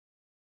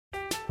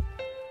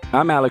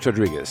I'm Alex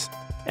Rodriguez.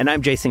 And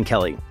I'm Jason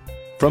Kelly.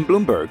 From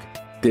Bloomberg,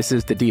 this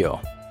is The Deal.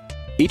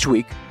 Each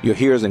week, you'll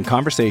hear us in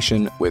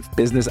conversation with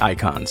business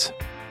icons.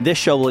 This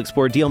show will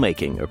explore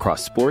deal-making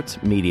across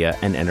sports, media,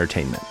 and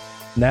entertainment.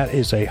 That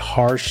is a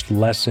harsh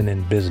lesson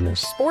in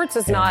business. Sports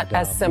is not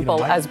as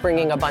simple as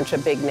bringing a bunch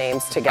of big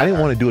names together. I didn't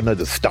want to do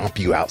another stomp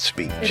you out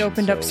speech. It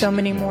opened up so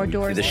many more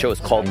doors. The show is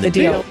called The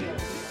Deal.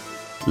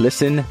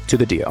 Listen to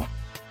The Deal.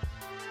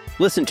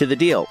 Listen to The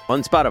Deal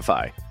on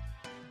Spotify.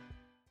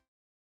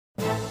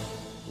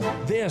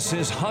 This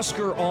is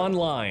Husker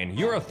Online,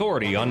 your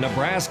authority on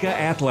Nebraska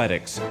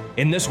athletics.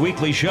 In this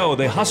weekly show,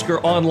 the Husker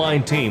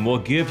Online team will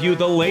give you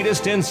the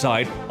latest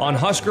insight on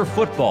Husker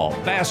football,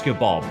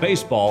 basketball,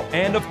 baseball,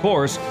 and of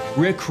course,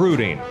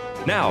 recruiting.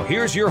 Now,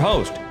 here's your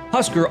host,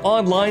 Husker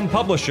Online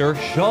publisher,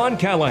 Sean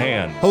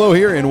Callahan. Hello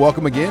here, and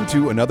welcome again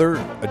to another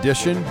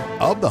edition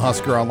of the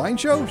Husker Online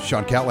Show.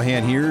 Sean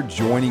Callahan here,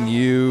 joining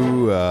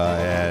you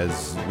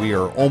as we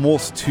are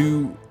almost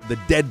to the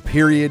dead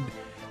period.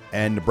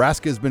 And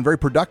Nebraska has been very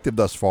productive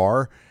thus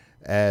far,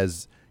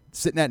 as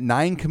sitting at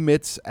 9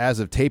 commits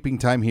as of taping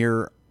time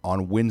here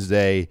on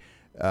Wednesday.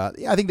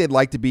 I think they'd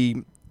like to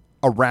be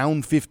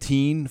around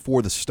 15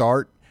 for the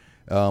start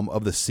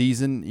of the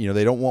season. You know,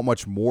 they don't want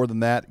much more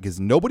than that because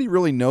nobody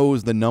really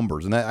knows the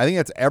numbers, and I think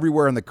that's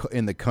everywhere in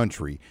the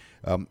country.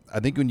 I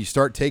think when you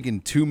start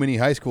taking too many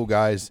high school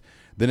guys,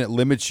 then it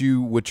limits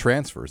you with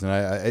transfers. And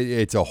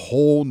it's a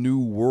whole new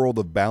world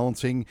of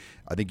balancing.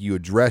 I think you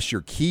address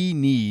your key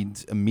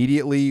needs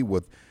immediately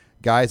with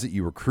guys that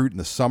you recruit in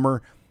the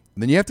summer.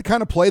 And then you have to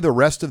kind of play the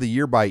rest of the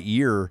year by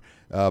ear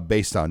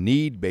based on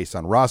need, based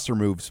on roster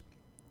moves.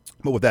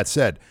 But with that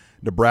said,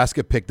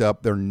 Nebraska picked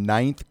up their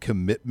 9th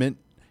commitment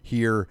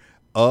here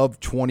of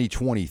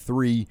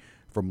 2023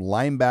 from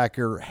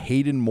linebacker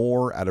Hayden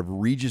Moore out of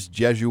Regis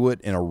Jesuit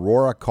in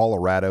Aurora,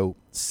 Colorado,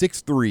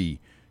 6'3",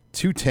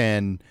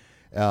 210.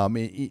 And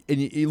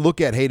you look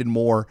at Hayden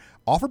Moore,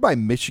 offered by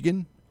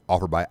Michigan,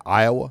 offered by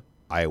Iowa,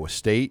 Iowa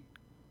State,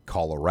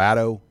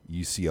 Colorado,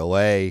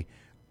 UCLA,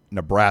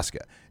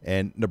 Nebraska.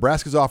 And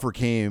Nebraska's offer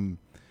came,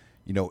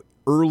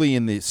 early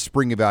in the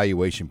spring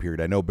evaluation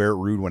period. I know Barrett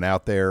Ruud went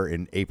out there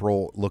in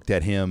April, looked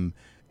at him,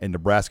 and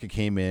Nebraska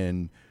came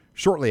in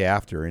shortly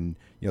after. And,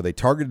 they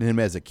targeted him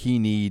as a key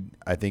need,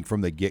 I think, from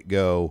the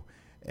get-go.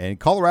 And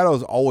Colorado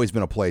has always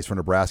been a place where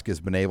Nebraska has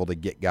been able to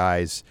get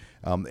guys.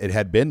 It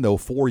had been, though,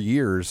 4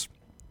 years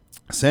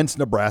since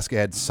Nebraska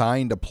had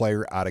signed a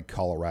player out of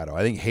Colorado.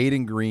 I think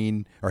Hayden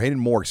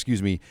Moore,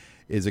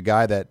 is a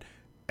guy that,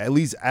 at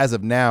least as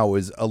of now,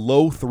 is a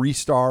low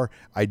 3-star.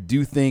 I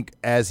do think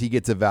as he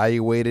gets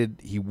evaluated,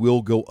 he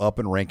will go up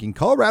in ranking.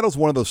 Colorado's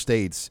one of those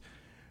states,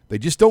 they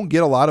just don't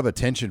get a lot of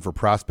attention for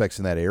prospects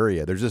in that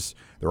area.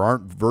 There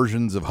aren't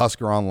versions of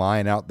Husker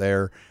Online out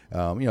there.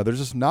 There's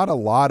just not a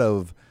lot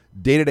of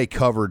day-to-day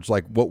coverage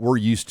like what we're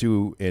used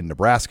to in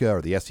Nebraska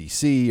or the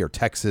SEC or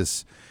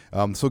Texas.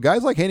 So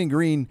guys like Hayden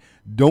Green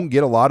don't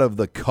get a lot of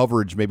the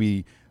coverage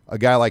maybe a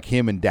guy like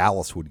him in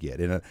Dallas would get.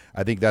 And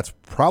I think that's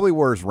probably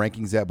where his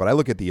ranking's at. But I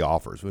look at the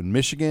offers. When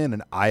Michigan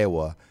and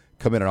Iowa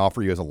come in and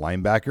offer you as a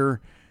linebacker,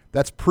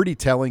 that's pretty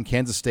telling.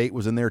 Kansas State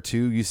was in there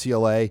too,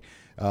 UCLA,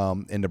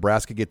 and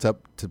Nebraska gets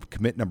up to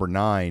commit number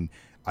 9.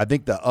 I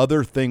think the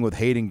other thing with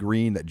Hayden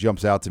Green that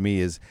jumps out to me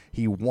is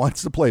he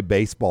wants to play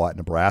baseball at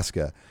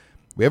Nebraska.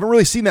 We haven't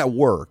really seen that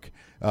work.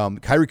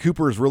 Kyrie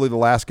Cooper is really the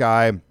last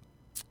guy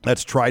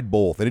that's tried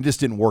both, and it just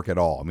didn't work at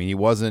all. I mean, he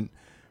wasn't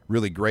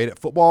really great at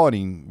football, and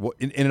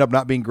he ended up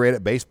not being great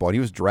at baseball. And he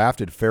was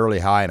drafted fairly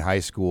high in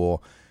high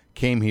school,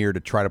 came here to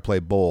try to play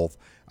both.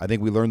 I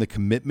think we learned the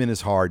commitment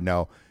is hard.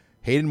 Now,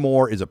 Hayden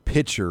Moore is a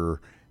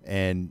pitcher,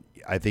 and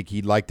I think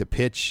he'd like to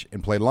pitch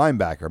and play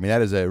linebacker. I mean,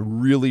 that is a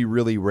really,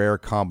 really rare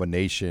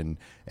combination,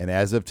 and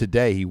as of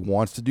today, he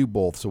wants to do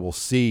both. So we'll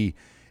see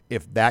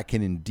if that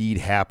can indeed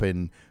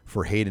happen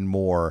for Hayden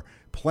Moore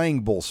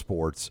playing both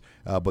sports.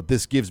 But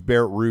this gives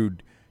Barrett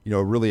Ruud,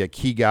 really a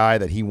key guy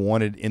that he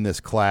wanted in this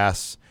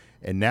class.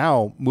 And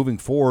now, moving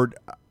forward,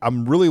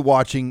 I'm really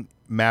watching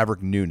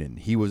Maverick Noonan.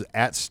 He was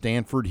at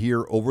Stanford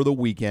here over the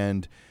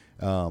weekend.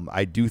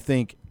 I do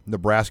think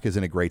Nebraska's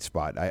in a great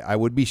spot. I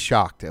would be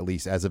shocked, at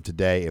least as of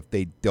today, if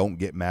they don't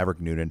get Maverick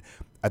Noonan.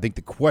 I think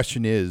the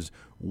question is,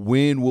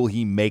 when will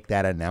he make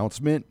that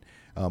announcement?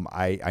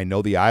 I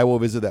know the Iowa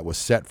visit that was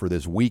set for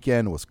this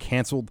weekend was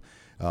canceled.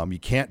 You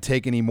can't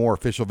take any more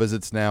official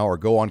visits now or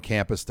go on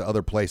campus to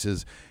other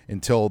places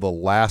until the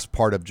last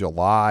part of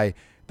July.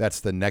 That's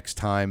the next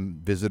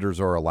time visitors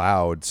are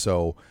allowed.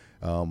 So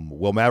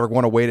will Maverick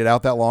want to wait it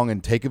out that long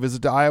and take a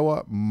visit to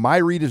Iowa? My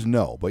read is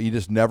no, but you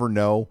just never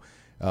know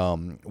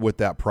with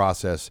that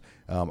process.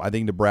 I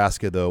think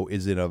Nebraska, though,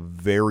 is in a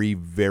very,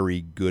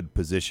 very good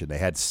position. They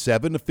had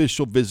 7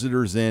 official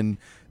visitors in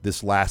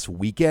this last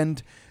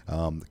weekend.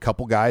 A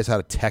couple guys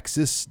out of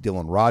Texas,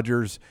 Dylan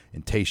Rogers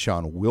and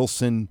Tayshawn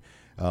Wilson.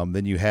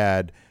 Then you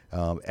had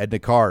Edna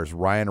Cars,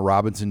 Ryan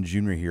Robinson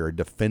Jr. here, a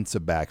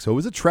defensive back. So it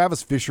was a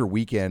Travis Fisher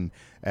weekend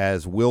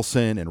as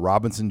Wilson and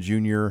Robinson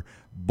Jr.,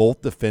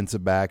 both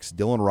defensive backs.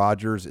 Dylan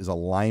Rogers is a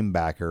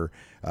linebacker.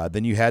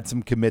 Then you had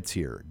some commits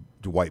here.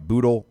 Dwight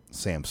Boodle,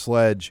 Sam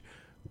Sledge,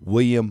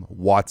 William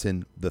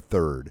Watson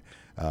III.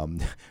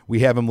 We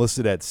have him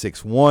listed at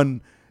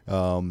 6'1".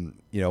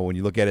 When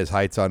you look at his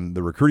heights on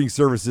the recruiting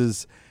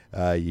services,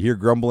 you hear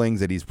grumblings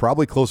that he's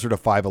probably closer to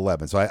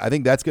 5'11". So I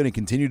think that's going to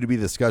continue to be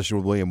the discussion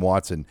with William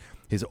Watson,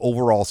 his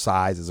overall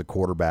size as a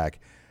quarterback.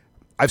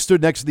 I've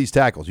stood next to these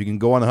tackles. You can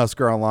go on the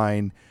Husker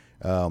Online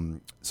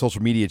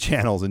social media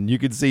channels, and you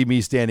can see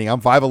me standing.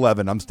 I'm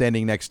 5'11". I'm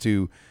standing next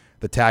to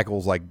the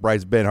tackles like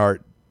Bryce Benhart,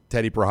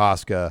 Teddy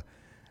Prohaska,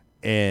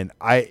 and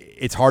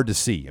it's hard to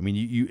see. I mean,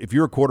 you if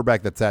you're a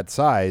quarterback that's that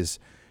size,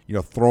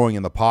 throwing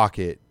in the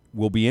pocket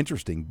will be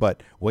interesting.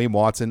 But William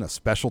Watson, a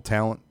special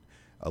talent,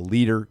 a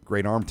leader,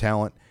 great arm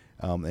talent,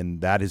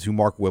 and that is who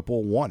Mark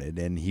Whipple wanted.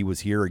 And he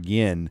was here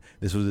again.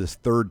 This was his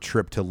third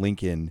trip to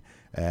Lincoln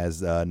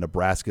as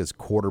Nebraska's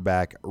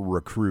quarterback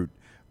recruit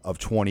of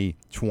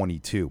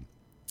 2022.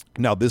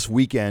 Now, this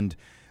weekend,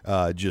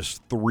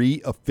 just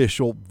 3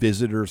 official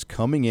visitors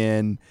coming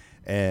in,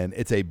 and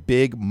it's a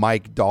big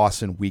Mike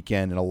Dawson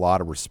weekend in a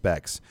lot of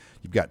respects.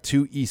 You've got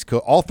 2 East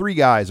Coast. All 3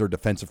 guys are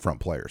defensive front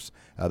players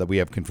that we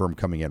have confirmed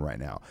coming in right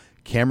now.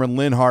 Cameron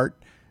Linhart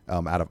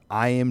out of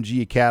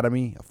IMG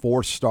Academy, a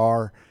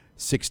 4-star,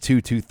 6'2",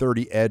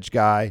 230 edge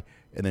guy.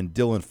 And then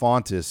Dylan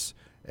Fontes,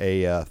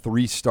 a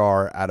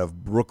 3-star out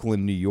of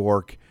Brooklyn, New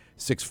York,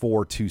 6'4",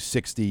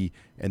 260.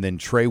 And then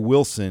Trey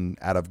Wilson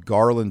out of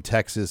Garland,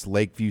 Texas,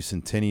 Lakeview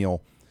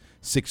Centennial,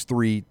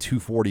 6'3",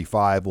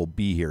 245 will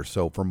be here.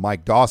 So for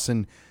Mike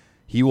Dawson,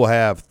 he will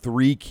have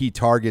 3 key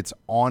targets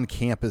on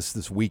campus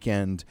this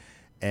weekend.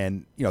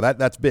 And,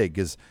 that's big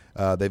because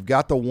they've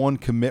got the 1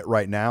 commit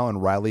right now in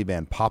Riley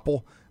Van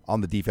Poppel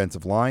on the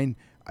defensive line.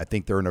 I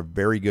think they're in a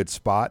very good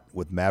spot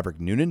with Maverick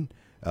Noonan.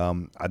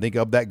 I think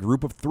of that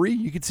group of 3,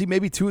 you could see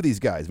maybe 2 of these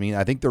guys. I mean,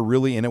 I think they're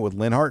really in it with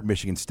Linhart.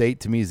 Michigan State,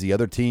 to me, is the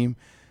other team.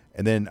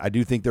 And then I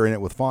do think they're in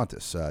it with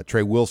Fontes.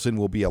 Trey Wilson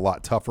will be a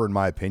lot tougher, in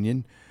my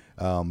opinion.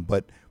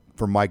 But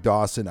for Mike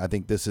Dawson, I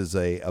think this is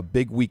a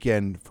big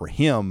weekend for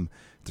him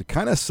to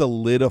kind of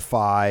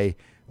solidify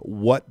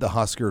what the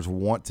Huskers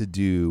want to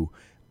do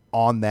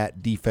on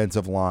that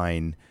defensive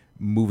line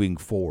moving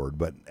forward.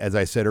 But as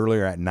I said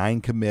earlier, at 9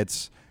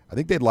 commits, I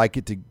think they'd like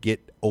it to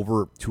get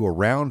over to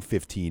around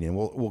 15, and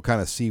we'll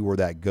kind of see where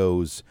that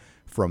goes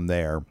from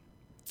there.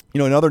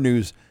 In other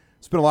news,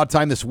 spent a lot of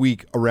time this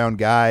week around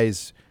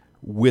guys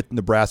with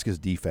Nebraska's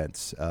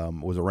defense.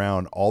 Was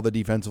around all the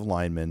defensive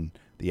linemen,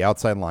 the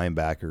outside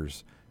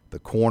linebackers, the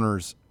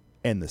corners,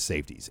 and the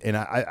safeties. And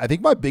I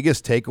think my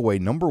biggest takeaway,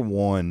 number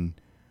 1,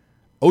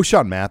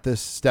 O'Shawn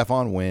Mathis,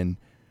 Stephon Wynn,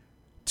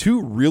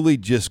 2 really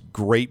just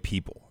great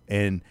people.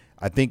 And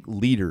I think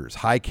leaders,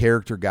 high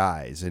character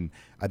guys. And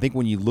I think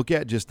when you look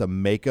at just the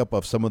makeup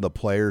of some of the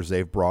players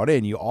they've brought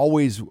in, you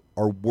always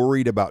are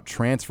worried about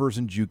transfers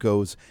and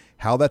JUCOs,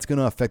 how that's going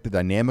to affect the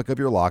dynamic of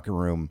your locker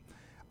room.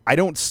 I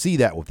don't see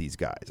that with these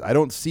guys. I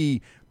don't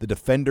see the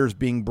defenders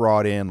being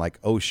brought in like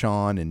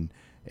O'Shawn and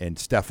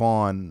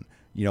Stephon,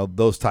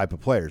 those type of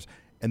players.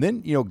 And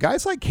then,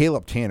 guys like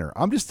Caleb Tanner,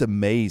 I'm just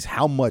amazed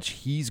how much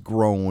he's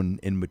grown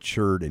and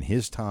matured in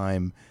his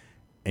time.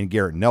 And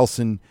Garrett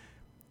Nelson,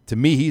 to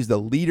me, he's the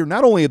leader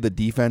not only of the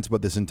defense,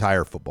 but this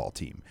entire football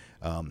team.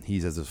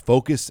 He's as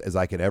focused as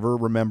I could ever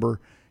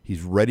remember.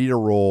 He's ready to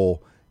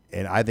roll.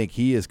 And I think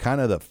he is kind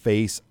of the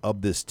face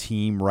of this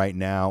team right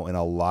now in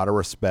a lot of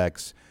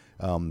respects.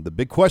 The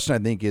big question, I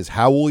think, is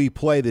how will he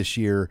play this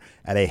year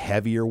at a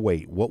heavier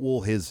weight? What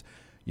will his,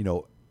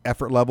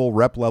 effort level,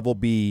 rep level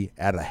be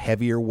at a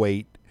heavier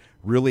weight,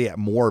 really at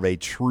more of a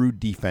true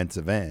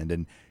defensive end?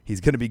 And he's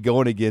going to be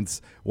going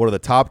against one of the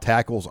top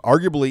tackles,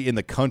 arguably in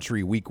the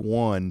country, week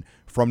 1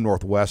 from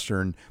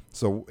Northwestern.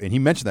 So, and he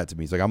mentioned that to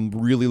me. He's like, I'm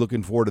really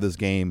looking forward to this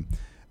game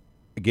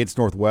against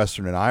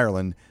Northwestern in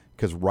Ireland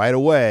because right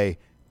away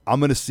I'm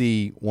going to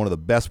see one of the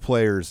best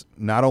players,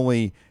 not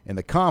only in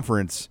the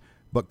conference,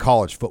 but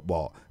college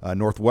football.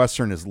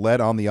 Northwestern is led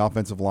on the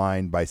offensive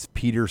line by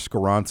Peter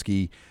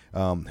Skoronski,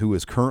 who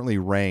is currently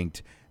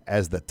ranked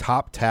as the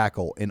top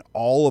tackle in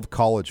all of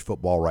college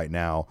football right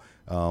now,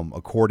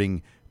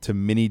 according to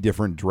many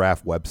different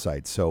draft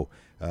websites. So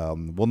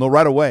we'll know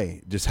right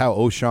away just how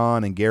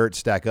O'Shawn and Garrett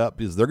stack up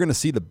because they're going to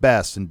see the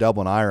best in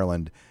Dublin,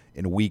 Ireland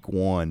in week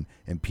 1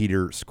 and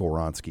Peter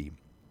Skoronski.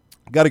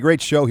 Got a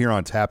great show here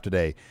on tap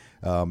today.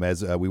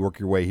 As we work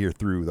your way here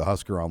through the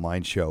Husker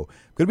Online show.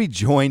 I'm going to be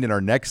joined in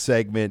our next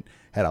segment,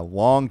 had a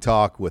long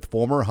talk with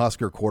former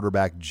Husker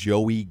quarterback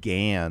Joey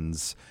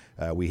Gans.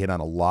 We hit on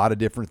a lot of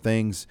different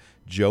things.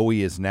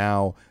 Joey is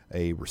now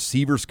a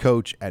receivers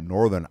coach at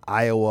Northern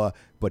Iowa,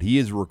 but he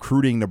is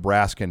recruiting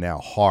Nebraska now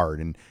hard,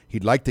 and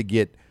he'd like to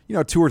get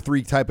 2 or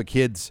 3 type of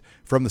kids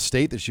from the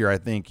state this year. I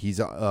think he's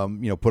put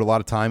a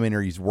lot of time in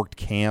here. He's worked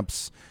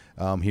camps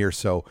here,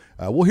 so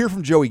we'll hear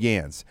from Joey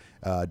Gans.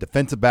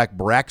 Defensive back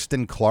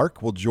Braxton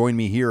Clark will join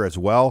me here as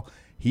well.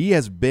 He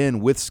has been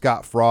with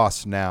Scott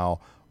Frost now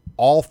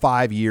all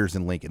 5 years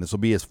in Lincoln. This will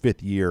be his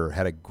 5th year.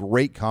 Had a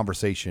great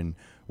conversation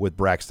with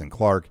Braxton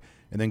Clark.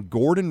 And then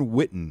Gordon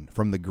Witten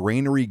from the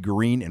Granary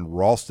Green in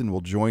Ralston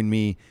will join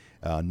me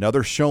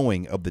Another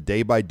showing of the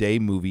Day by Day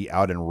movie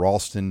out in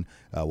Ralston.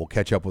 We'll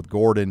catch up with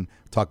Gordon,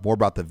 talk more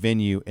about the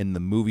venue and the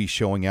movie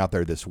showing out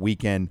there this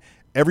weekend.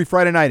 Every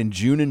Friday night in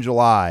June and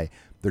July,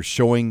 they're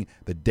showing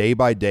the Day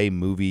by Day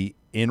movie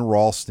in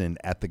Ralston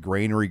at the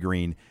Granary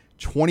Green.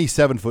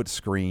 27-foot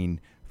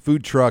screen,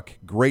 food truck,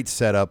 great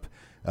setup,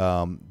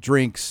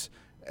 drinks,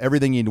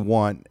 everything you'd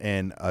want,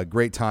 and a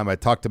great time. I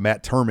talked to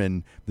Matt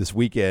Turman this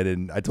weekend,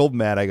 and I told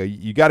Matt, I go,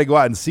 you got to go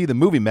out and see the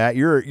movie, Matt.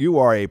 You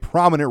are a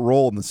prominent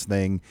role in this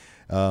thing.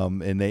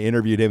 And they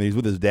interviewed him. He's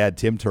with his dad,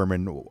 Tim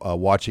Turman,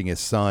 watching his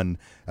son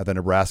at the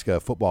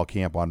Nebraska football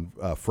camp on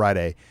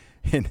Friday.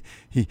 And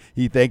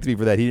he thanked me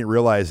for that. He didn't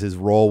realize his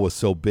role was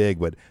so big,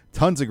 but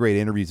tons of great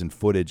interviews and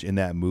footage in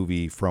that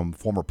movie from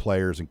former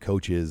players and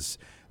coaches,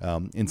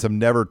 and some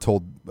never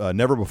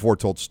before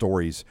told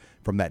stories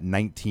from that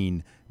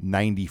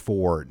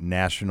 1994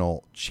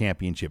 national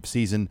championship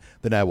season.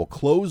 Then I will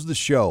close the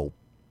show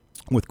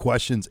with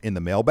questions in the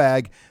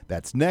mailbag.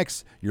 That's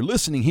next. You're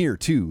listening here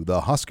to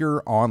the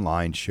Husker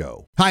Online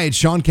Show. Hi, it's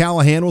Sean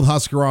Callahan with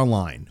Husker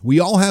Online. We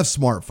all have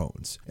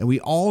smartphones, and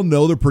we all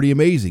know they're pretty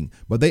amazing,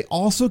 but they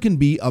also can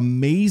be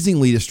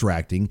amazingly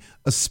distracting,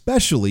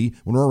 especially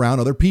when we're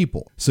around other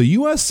people. So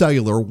US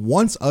Cellular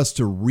wants us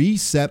to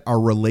reset our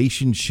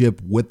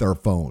relationship with our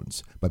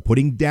phones by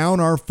putting down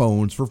our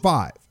phones for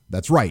 $5.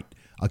 That's right.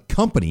 A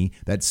company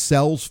that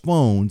sells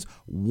phones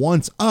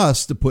wants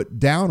us to put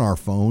down our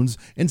phones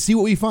and see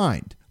what we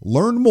find.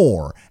 Learn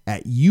more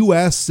at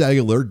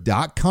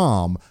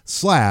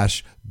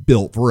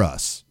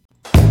uscellular.com/built-for-us.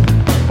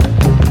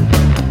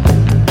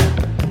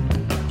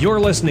 You're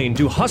listening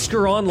to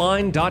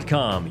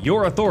HuskerOnline.com,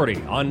 your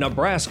authority on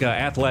Nebraska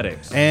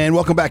athletics. And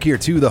welcome back here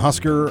to the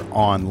Husker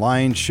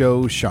Online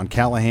Show. Sean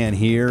Callahan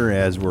here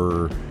as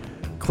we're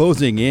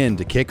closing in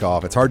to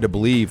kickoff. It's hard to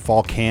believe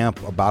fall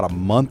camp about a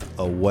month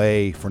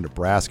away from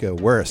Nebraska.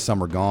 Where has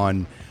summer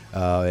gone?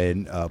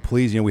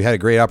 Please, we had a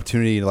great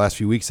opportunity in the last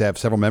few weeks to have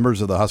several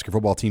members of the Husker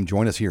football team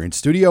join us here in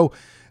studio.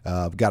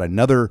 I've got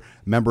another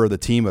member of the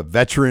team, a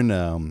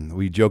veteran.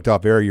 We joked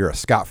off air, you're a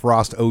Scott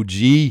Frost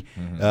OG.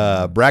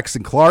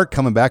 Braxton Clark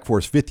coming back for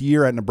his 5th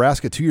year at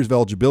Nebraska, 2 years of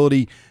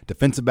eligibility,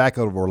 defensive back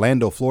out of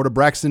Orlando, Florida.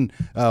 Braxton,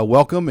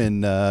 welcome.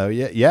 And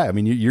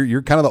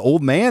you're kind of the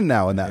old man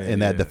now in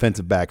that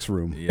defensive backs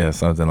room. Yeah,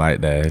 something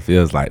like that. It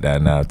feels like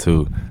that now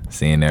too,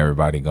 seeing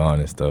everybody gone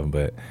and stuff.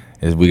 But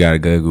we got a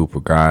good group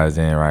of guys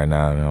in right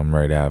now, and I'm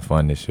ready to have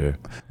fun this year.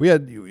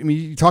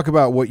 You talk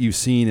about what you've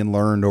seen and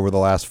learned over the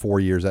last 4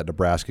 years at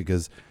Nebraska,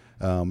 because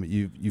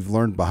you've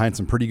learned behind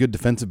some pretty good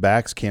defensive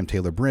backs: Cam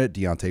Taylor-Britt,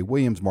 Deontay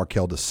Williams,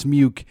 Markel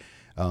DeSmuke,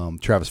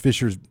 Travis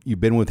Fisher.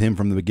 You've been with him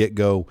from the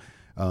get-go.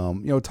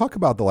 Talk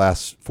about the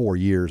last 4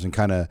 years and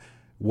kind of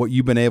what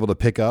you've been able to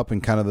pick up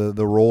and kind of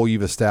the role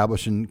you've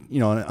established. And,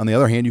 on the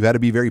other hand, you've had to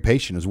be very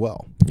patient as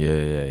well.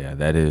 Yeah,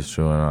 that is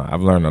true. And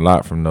I've learned a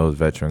lot from those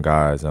veteran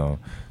guys.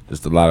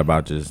 Just a lot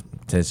about just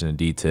attention to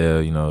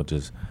detail,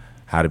 just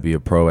how to be a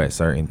pro at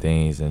certain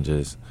things and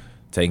just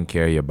taking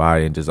care of your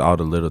body and just all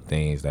the little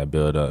things that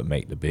build up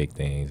make the big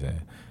things.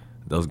 And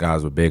those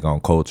guys were big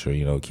on culture,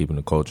 keeping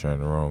the culture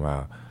in the room.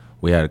 How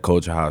we had a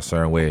culture how a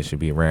certain way it should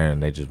be ran,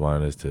 and they just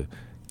wanted us to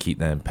keep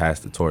that and pass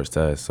the torch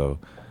to us. So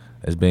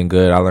it's been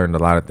good. I learned a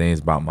lot of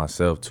things about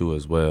myself too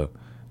as well,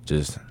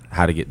 just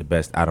how to get the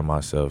best out of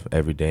myself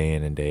every day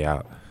in and day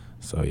out.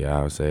 So, yeah,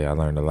 I would say I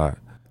learned a lot.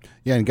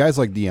 Yeah, and guys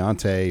like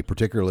Deontay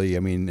particularly,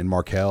 and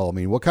Markel,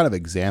 what kind of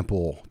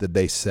example did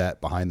they set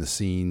behind the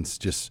scenes?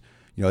 Just,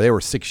 they were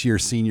 6-year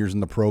seniors in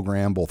the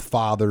program, both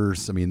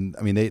fathers.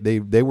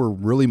 They were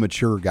really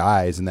mature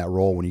guys in that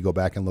role when you go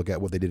back and look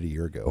at what they did a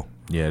year ago.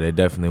 Yeah, they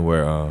definitely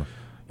were.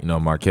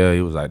 Markel,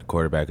 he was like the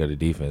quarterback of the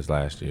defense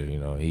last year.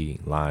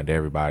 He lined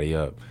everybody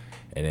up.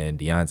 And then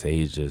Deontay,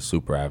 he's just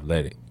super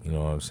athletic, you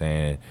know what I'm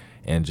saying?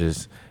 And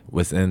just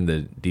within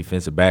the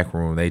defensive back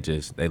room, they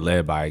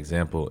led by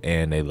example,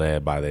 and they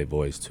led by their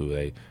voice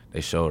too.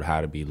 They showed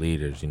how to be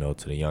leaders,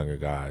 to the younger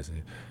guys.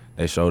 And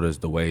they showed us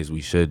the ways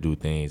we should do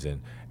things,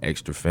 and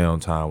extra film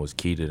time was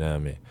key to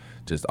them. And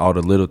just all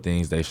the little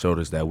things they showed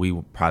us that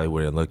we probably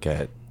wouldn't look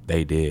at,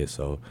 they did.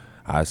 So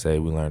I say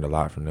we learned a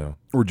lot from them.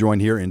 We're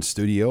joined here in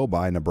studio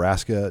by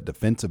Nebraska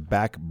defensive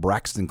back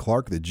Braxton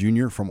Clark, the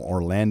junior from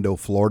Orlando,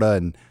 Florida.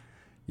 And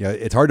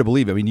it's hard to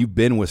believe. You've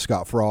been with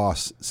Scott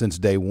Frost since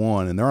day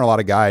one, and there aren't a lot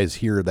of guys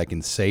here that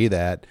can say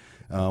that.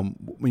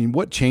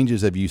 What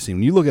changes have you seen?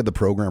 When you look at the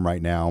program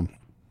right now,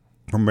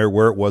 from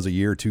where it was a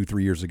year,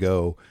 2-3 years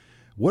ago,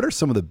 what are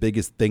some of the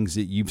biggest things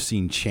that you've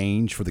seen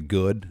change for the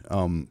good,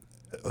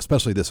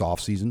 especially this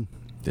offseason?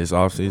 This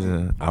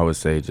offseason, I would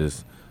say it's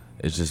just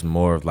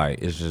more of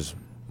like,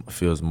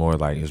 feels more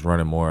like it's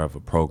running more of a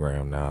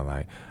program now.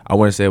 Like, I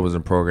wouldn't say it was a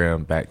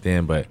program back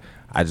then, but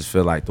I just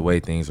feel like the way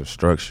things are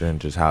structured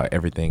and just how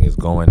everything is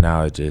going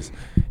now, it just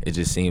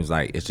seems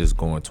like it's just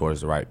going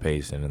towards the right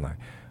pace. And like,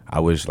 I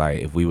wish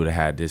like if we would have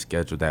had this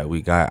schedule that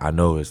we got, I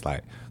know it's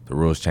like the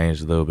rules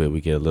changed a little bit.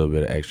 We get a little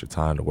bit of extra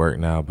time to work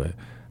now, but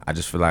I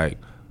just feel like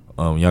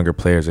younger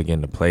players are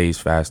getting the plays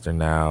faster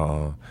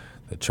now.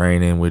 The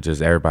training,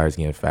 everybody's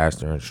getting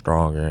faster and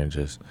stronger, and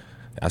just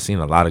I seen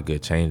a lot of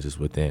good changes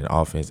within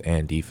offense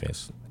and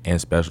defense and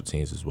special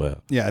teams as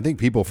well. Yeah, I think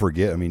people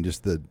forget. I mean,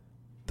 just the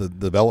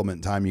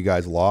development time you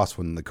guys lost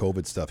when the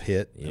COVID stuff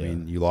hit. Yeah. I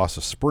mean, you lost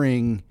a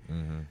spring.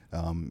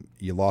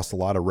 You lost a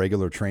lot of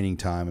regular training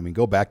time. I mean,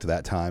 go back to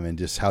that time and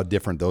just how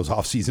different those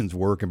off seasons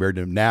were compared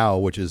to now,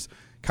 which has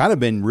kind of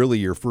been really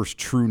your first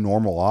true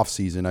normal off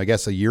season. I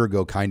guess a year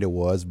ago kind of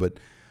was, but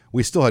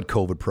we still had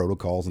COVID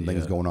protocols and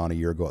things going on a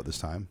year ago at this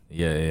time.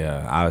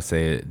 Yeah. I would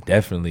say it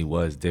definitely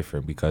was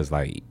different because,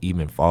 like,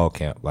 even fall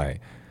camp, like,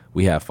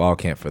 we had fall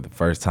camp for the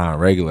first time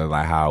regular,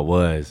 like how it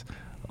was,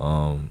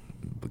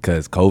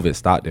 because COVID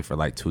stopped it for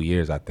like 2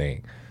 years, I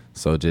think.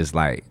 So just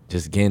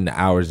getting the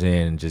hours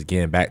in and just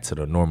getting back to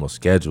the normal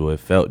schedule,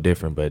 it felt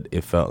different, but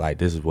it felt like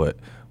this is what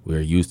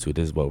we're used to.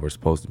 This is what we're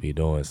supposed to be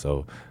doing.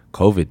 So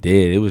COVID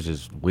it was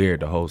just weird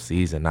the whole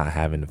season, not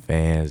having the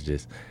fans,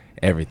 just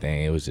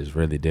everything. It was just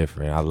really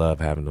different. I love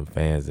having them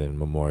fans in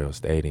Memorial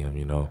Stadium,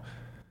 you know.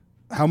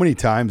 How many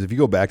times, if you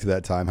go back to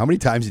that time, how many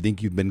times do you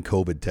think you've been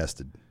COVID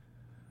tested?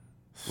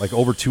 Like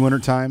over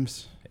 200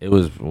 times? We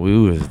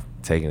was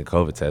taking a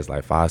COVID test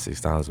like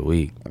 5-6 times a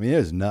week. I mean, it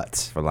was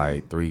nuts. For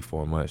like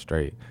 3-4 months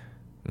straight.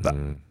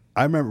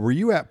 I remember, were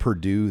you at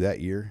Purdue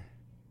that year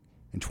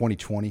in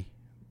 2020?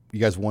 You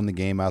guys won the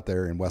game out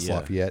there in West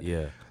Lafayette.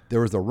 Yeah. There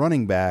was a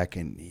running back,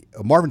 and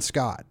Marvin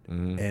Scott,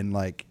 and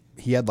like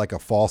he had like a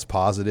false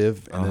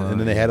positive, and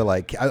then they had to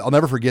like, I'll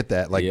never forget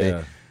that. Like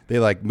they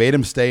like made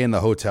him stay in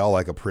the hotel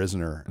like a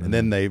prisoner, and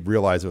then they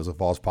realized it was a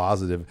false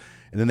positive.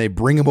 And then they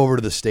bring him over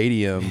to the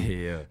stadium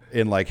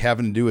and like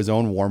having to do his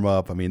own warm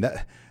up. I mean,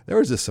 there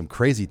was just some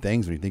crazy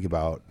things when you think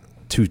about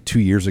two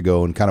years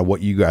ago and kind of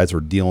what you guys were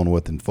dealing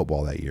with in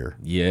football that year.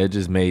 Yeah, it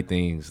just made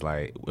things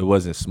like it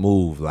wasn't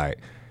smooth. Like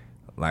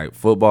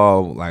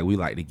football, like we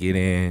like to get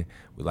in,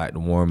 we like to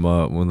warm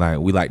up,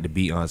 we like to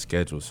be on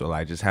schedule. So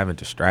like just having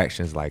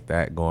distractions like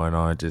that going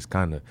on just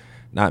kind of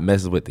not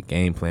messes with the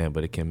game plan,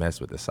 but it can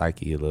mess with the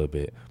psyche a little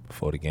bit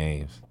before the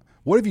games.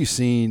 What have you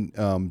seen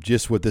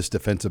just with this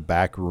defensive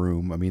back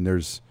room? I mean,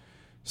 there's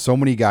so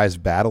many guys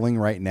battling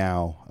right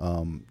now.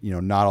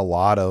 Not a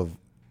lot of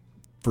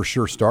for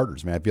sure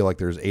starters. Man, I feel like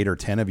there's 8 or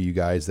 10 of you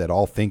guys that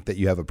all think that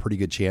you have a pretty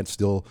good chance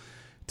still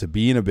to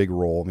be in a big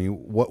role. I mean,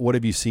 what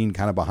have you seen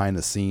kind of behind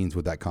the scenes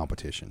with that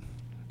competition?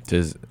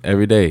 Just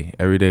every day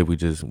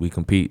we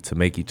compete to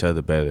make each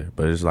other better.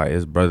 But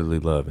it's brotherly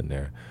love in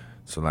there.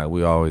 So like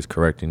we always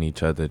correcting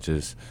each other.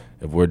 Just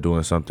if we're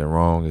doing something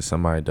wrong, if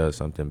somebody does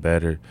something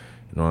better.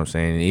 You know what I'm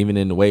saying? And even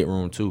in the weight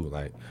room, too.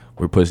 Like,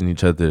 we're pushing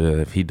each other.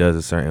 If he does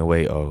a certain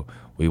weight,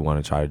 we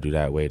want to try to do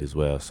that weight as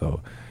well.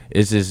 So,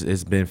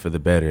 it's been for the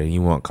better. And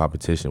you want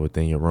competition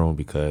within your room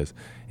because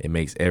it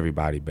makes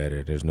everybody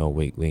better. There's no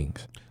weak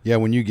links. Yeah,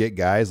 when you get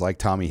guys like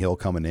Tommy Hill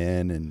coming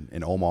in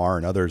and Omar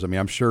and others, I mean,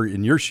 I'm sure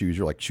in your shoes,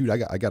 you're like, shoot, I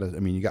got to, I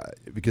mean, you got,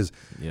 because,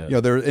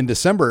 there in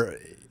December,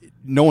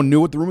 no one knew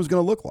what the room was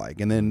going to look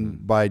like. And then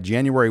by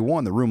January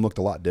 1, the room looked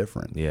a lot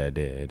different. Yeah, it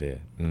did.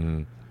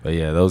 Mm-hmm. But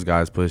yeah, those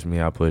guys pushed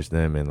me, I pushed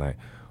them, and like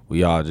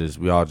we all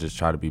just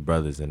try to be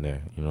brothers in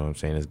there. You know what I'm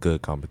saying? It's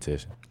good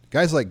competition.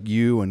 Guys like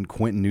you and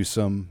Quentin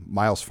Newsome,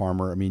 Miles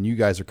Farmer, I mean, you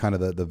guys are kind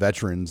of the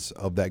veterans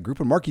of that group.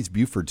 And Marquise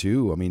Buford,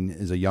 too, I mean,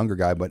 is a younger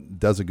guy but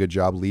does a good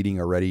job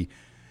leading already.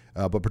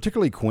 But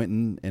particularly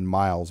Quentin and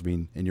Miles, I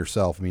mean, and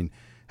yourself, I mean,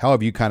 how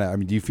have you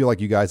do you feel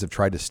like you guys have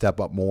tried to step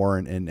up more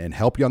and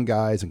help young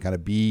guys and kind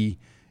of be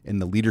in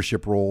the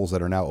leadership roles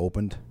that are now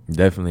opened?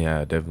 Definitely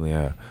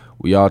have.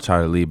 We all try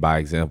to lead by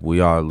example.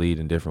 We all lead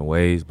in different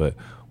ways, but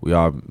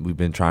we've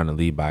been trying to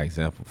lead by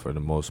example for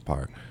the most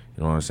part.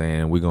 You know what I'm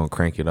saying? We're going to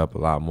crank it up a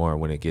lot more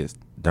when it gets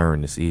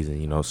during the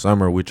season. You know,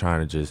 summer, we're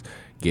trying to just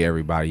get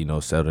everybody,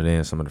 settled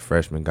in, some of the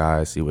freshman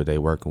guys, see what they're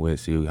working with,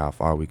 see how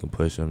far we can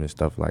push them and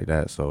stuff like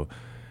that. So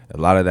a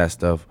lot of that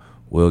stuff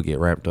will get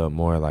ramped up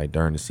more like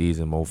during the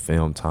season, more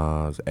film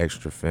times,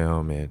 extra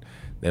film, and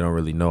they don't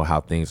really know how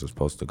things are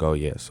supposed to go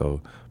yet.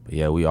 So, but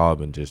yeah, we all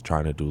been just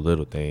trying to do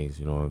little things,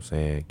 you know what I'm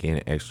saying,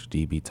 getting extra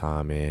DB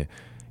time in,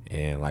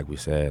 and like we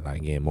said,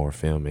 like getting more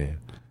film in.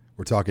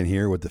 We're talking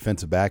here with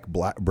defensive back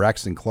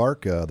Braxton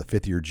Clark, the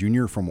fifth-year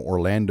junior from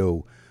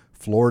Orlando,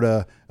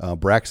 Florida.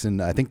 Braxton,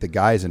 I think the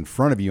guys in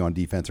front of you on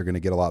defense are going to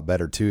get a lot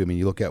better too. I mean,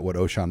 you look at what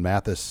O'Shawn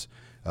Mathis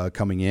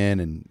coming in,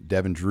 and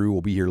Devin Drew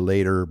will be here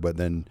later, but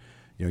then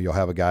you'll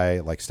have a guy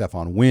like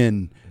Stephon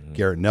Wynn,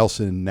 Garrett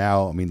Nelson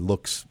now, I mean,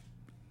 looks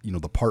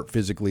the part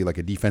physically like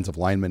a defensive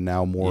lineman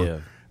now more. Yeah.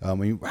 I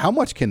mean, how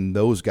much can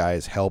those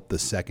guys help the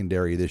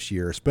secondary this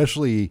year,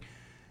 especially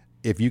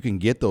if you can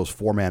get those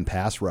 4-man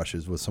pass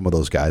rushes with some of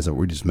those guys that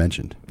we just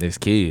mentioned? It's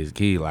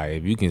key. Like,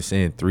 if you can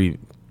send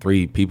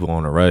three people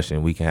on a rush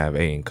and we can have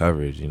 8 in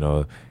coverage,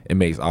 it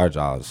makes our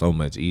job so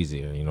much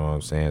easier, you know what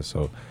I'm saying?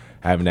 So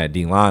having that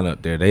D-line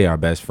up there, they are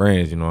best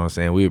friends, you know what I'm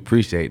saying? We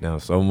appreciate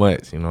them so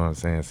much, you know what I'm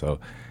saying? So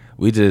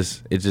it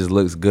just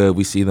looks good.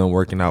 We see them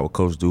working out with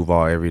Coach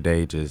Duval every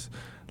day. Just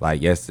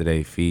like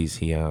yesterday, Feast,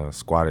 he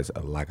squatted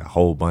like a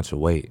whole bunch of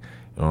weight.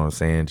 You know what I'm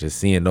saying? Just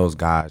seeing those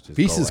guys.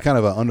 Feast is kind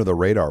of an under the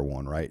radar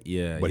one, right?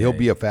 Yeah. But he'll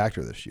be a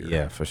factor this year.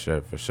 Yeah, for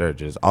sure.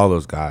 Just all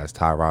those guys,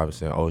 Ty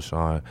Robinson,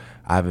 O'Shawn.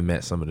 I haven't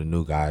met some of the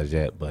new guys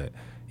yet, but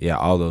yeah,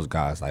 all those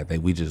guys, like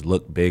we just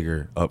look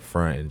bigger up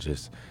front and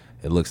just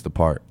it looks the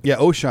part. Yeah,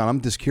 O'Shawn,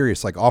 I'm just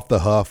curious, like off the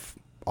huff,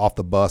 off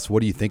the bus, what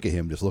do you think of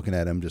him? Just looking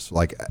at him, just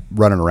like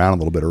running around a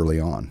little bit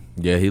early on.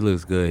 Yeah, he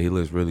looks good. He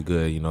looks really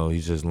good. You know,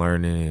 he's just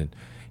learning, and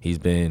he's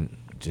been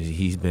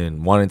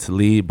wanting to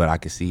lead, but I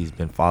can see he's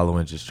been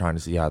following, just trying to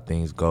see how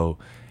things go,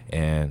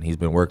 and he's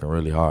been working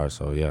really hard.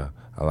 So yeah,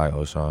 I like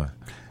O'Shawn.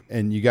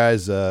 And you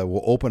guys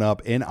will open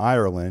up in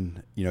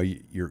Ireland. You know,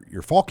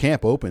 your fall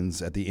camp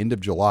opens at the end of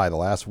July, the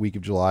last week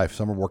of July.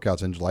 Summer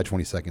workouts in July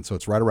 22nd, so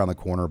it's right around the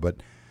corner.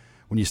 But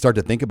when you start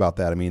to think about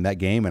that, I mean, that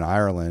game in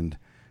Ireland.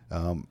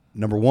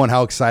 Number one,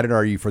 how excited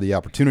are you for the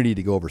opportunity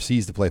to go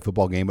overseas to play a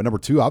football game? But number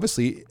two,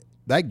 obviously,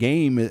 that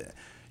game,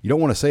 you don't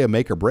want to say a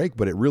make or break,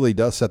 but it really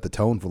does set the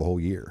tone for the whole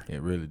year.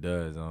 It really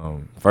does.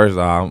 First of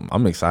all,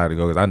 I'm excited to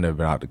go because I've never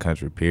been out the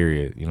country,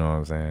 period. You know what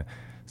I'm saying?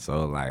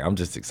 So, like, I'm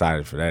just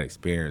excited for that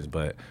experience.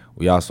 But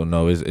we also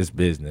know it's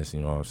business,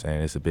 you know what I'm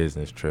saying? It's a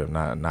business trip,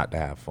 not to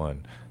have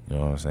fun. You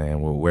know what I'm saying?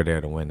 We're there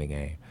to win the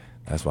game.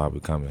 That's why we're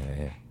coming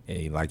in.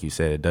 And like you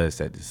said, it does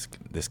set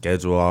the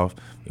schedule off.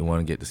 We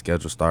want to get the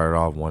schedule started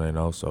off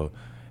 1-0. So,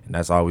 and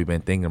that's all we've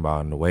been thinking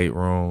about in the weight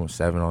room,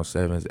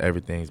 7-on-7s.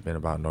 Everything's been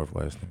about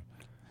Northwestern.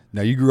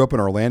 Now, you grew up in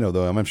Orlando,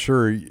 though. I'm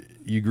sure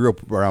you grew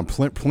up around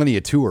plenty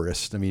of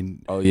tourists. I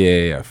mean, oh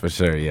yeah, for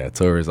sure. Yeah,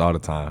 tourists all the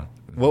time.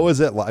 What was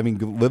it like? I mean,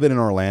 living in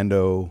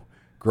Orlando,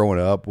 growing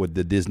up with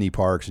the Disney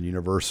parks and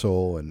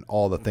Universal and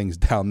all the things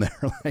down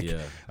there.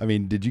 Yeah. I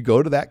mean, did you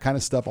go to that kind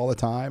of stuff all the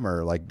time,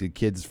 or like did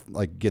kids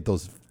like get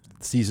those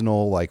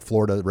seasonal like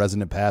Florida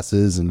resident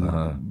passes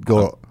and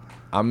go?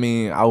 I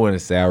mean, I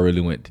wouldn't say I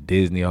really went to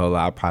Disney a whole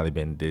lot. I've probably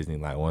been to Disney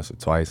like once or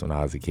twice when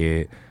I was a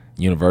kid.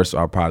 Universal,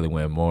 I probably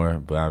went more.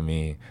 But I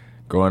mean,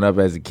 growing up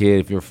as a kid,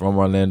 if you're from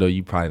Orlando,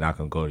 you probably not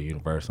gonna go to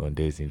Universal and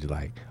Disney just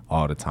like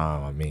all the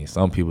time. I mean,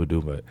 some people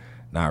do, but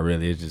not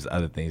really. It's just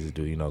other things to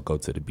do. You know, go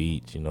to the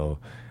beach. You know,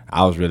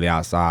 I was really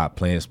outside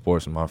playing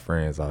sports with my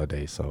friends all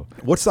day. So,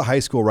 what's the high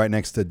school right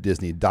next to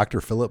Disney?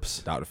 Dr.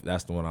 Phillips.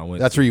 That's the one I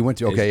went. That's where you went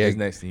to. Okay, it's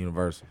next to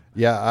Universal.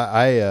 Yeah,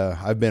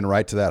 I've been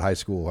right to that high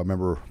school. I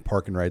remember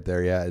parking right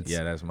there. Yeah,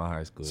 that's my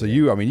high school. So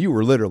you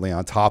were literally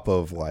on top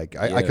of like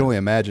I can only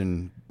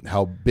imagine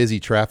how busy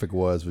traffic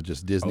was with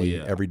just Disney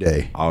every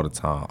day. All the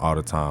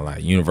time.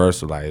 Like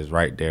Universal, like is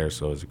right there,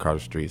 so it's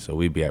across the street. So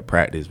we'd be at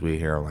practice, we'd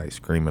hear them like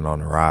screaming on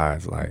the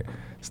rides, like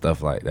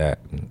stuff like that.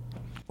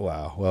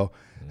 Wow. Well,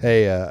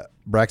 hey,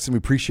 Braxton, we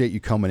appreciate you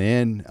coming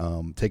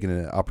in, taking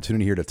an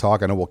opportunity here to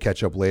talk. I know we'll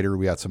catch up later.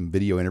 We got some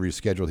video interviews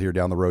scheduled here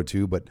down the road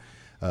too, but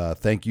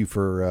thank you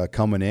for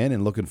coming in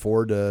and looking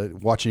forward to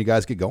watching you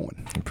guys get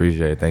going.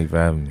 Appreciate it. Thank you for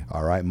having me.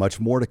 All right. Much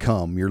more to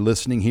come. You're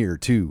listening here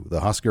to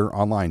the Husker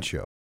Online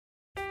Show.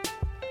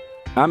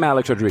 I'm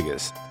Alex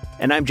Rodriguez.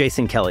 And I'm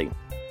Jason Kelly.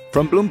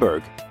 From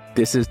Bloomberg,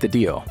 this is The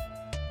Deal.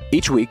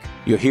 Each week,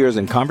 you'll hear us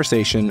in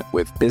conversation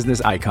with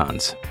business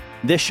icons.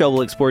 This show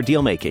will explore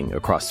deal-making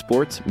across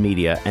sports,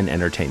 media, and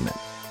entertainment.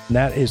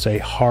 That is a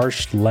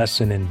harsh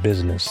lesson in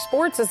business.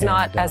 Sports is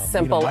not as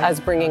simple as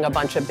bringing a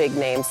bunch of big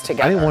names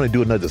together. I didn't want to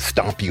do another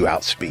stomp you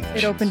out speech.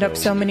 It opened up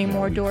so many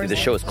more doors. The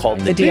show is called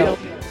The Deal.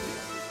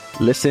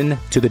 Listen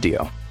to The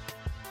Deal.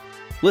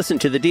 Listen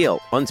to The Deal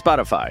on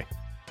Spotify.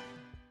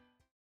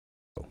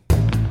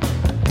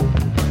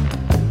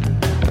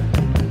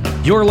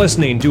 You're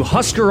listening to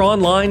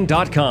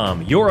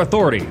HuskerOnline.com, your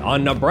authority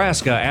on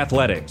Nebraska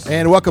athletics.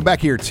 And welcome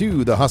back here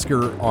to the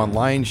Husker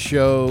Online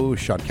Show.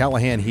 Sean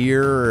Callahan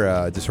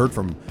here. Just heard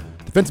from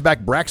defensive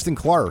back Braxton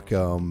Clark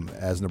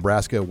as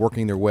Nebraska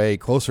working their way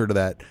closer to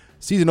that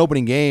season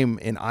opening game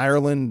in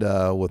Ireland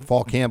with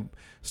fall camp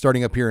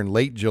starting up here in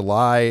late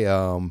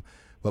July.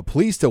 But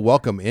pleased to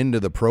welcome into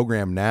the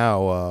program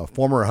now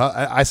former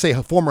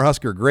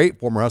Husker great,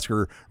 former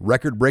Husker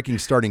record-breaking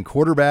starting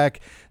quarterback,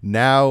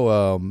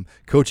 now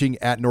coaching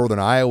at Northern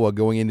Iowa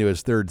going into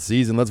his third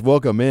season. Let's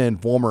welcome in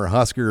former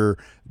Husker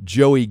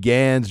Joey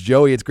Gans.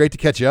 Joey, it's great to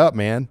catch you up,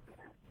 man.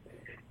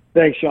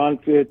 Thanks, Sean.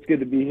 It's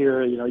good to be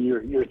here. You know,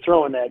 you're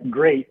throwing that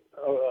great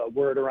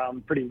word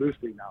around pretty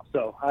loosely now.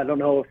 So I don't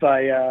know if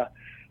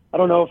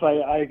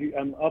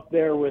I'm up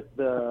there with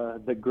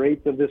the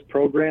greats of this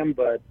program,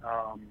 but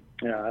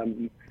yeah,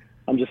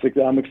 I'm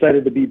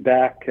excited to be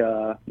back.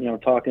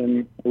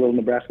 Talking a little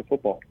Nebraska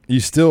football.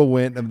 You still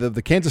went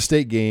the Kansas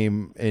State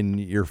game in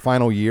your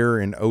final year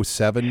in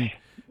 2007.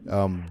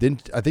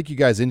 I think you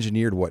guys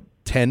engineered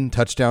 10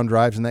 touchdown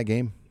drives in that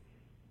game?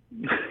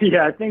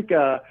 Yeah, I think.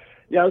 It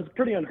was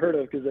pretty unheard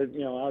of because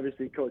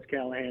obviously Coach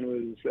Callahan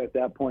was at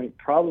that point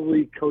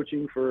probably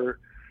coaching for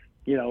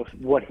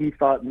what he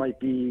thought might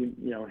be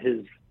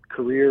his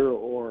career,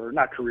 or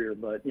not career,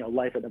 but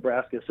life at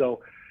Nebraska. So.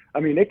 I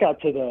mean, it got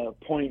to the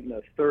point in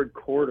the third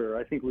quarter,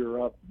 I think we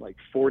were up like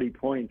 40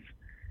 points,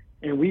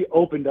 and we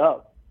opened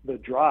up the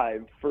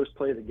drive, first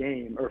play of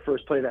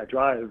that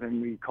drive,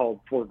 and we called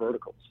 4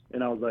 verticals.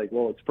 And I was like,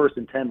 well, it's 1st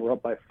and 10, we're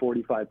up by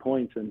 45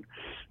 points. And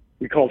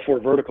we called 4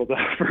 verticals on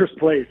the first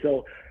play.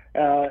 So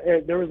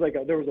there was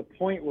a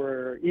point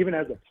where even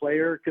as a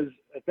player, because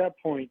at that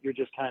point you're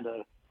just kind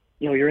of,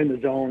 you're in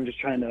the zone, just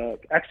trying to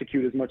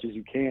execute as much as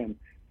you can.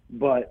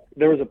 But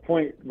there was a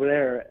point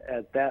there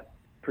at that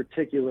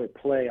particular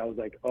play, I was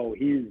like, oh,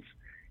 he's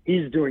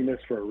doing this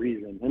for a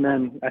reason. And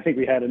then I think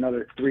we had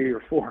another 3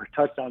 or 4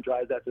 touchdown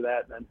drives after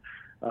that, and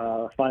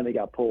then finally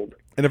got pulled.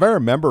 And if I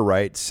remember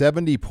right,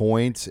 70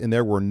 points, and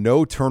there were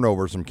no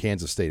turnovers from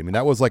Kansas State. I mean,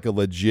 that was like a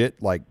legit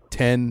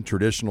 10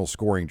 traditional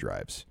scoring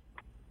drives.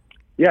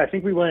 Yeah,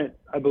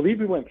 I believe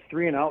we went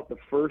 3 and out the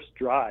first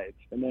drive,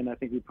 and then I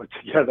think we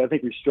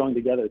strung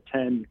together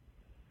 10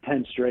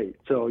 straight.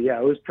 So yeah,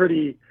 it was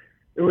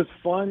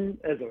fun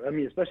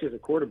especially as a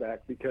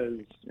quarterback,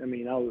 because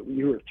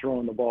you were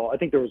throwing the ball. I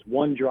think there was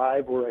one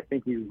drive where I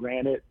think we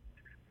ran it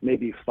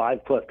maybe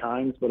 5+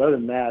 times, but other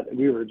than that, it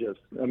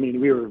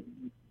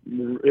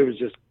was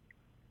just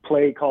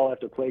play call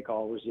after play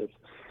call. It was just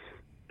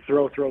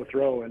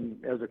throw,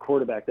 and as a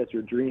quarterback, that's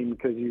your dream,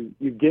 because you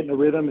get in a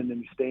rhythm and then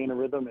you stay in a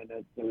rhythm, and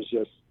it was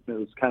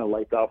kind of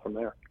lights out from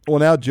there. Well,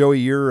 now Joey,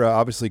 you're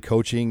obviously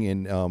coaching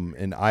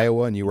in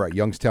Iowa, and you were at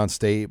Youngstown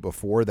State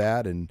before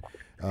that, and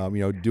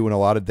doing a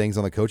lot of things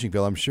on the coaching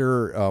field. I'm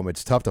sure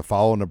it's tough to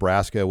follow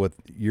Nebraska with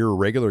your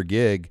regular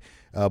gig,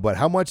 but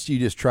how much do you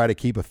just try to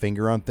keep a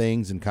finger on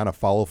things and kind of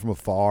follow from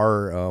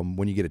afar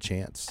when you get a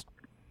chance?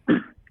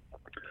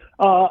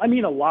 A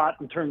lot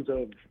in terms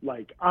of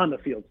on the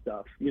field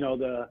stuff,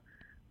 the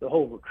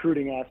whole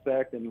recruiting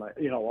aspect and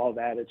all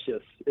that. It's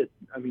just,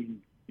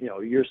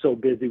 you're so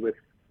busy with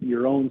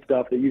your own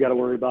stuff that you got to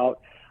worry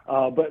about.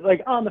 But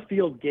on the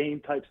field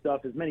game type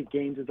stuff, as many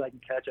games as I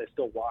can catch, I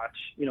still watch,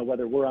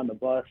 whether we're on the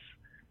bus,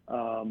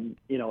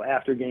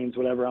 after games,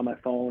 whatever, on my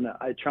phone.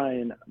 I try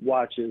and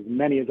watch as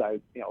many as I,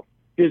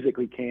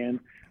 physically can.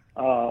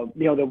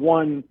 The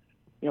one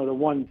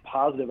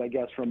positive, I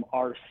guess, from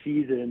our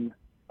season,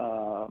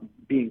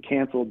 being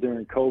canceled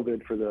during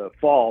COVID for the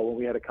fall, when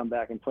we had to come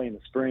back and play in the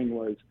spring,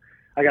 was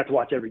I got to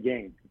watch every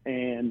game.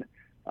 And,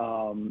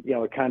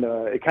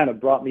 it kind of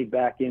brought me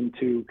back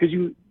into, because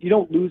you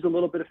don't lose a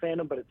little bit of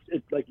fandom, but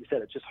it's like you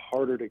said, it's just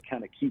harder to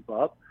kind of keep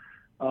up.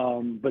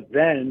 But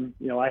then,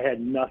 I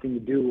had nothing to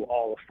do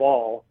all the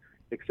fall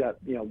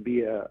except,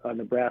 be a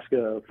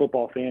Nebraska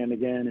football fan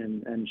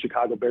again and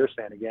Chicago Bears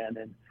fan again.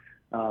 And,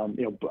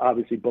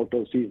 obviously both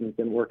those seasons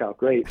didn't work out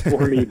great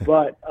for me,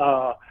 but,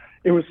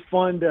 it was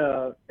fun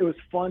to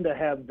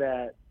have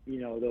that,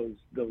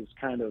 those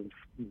kind of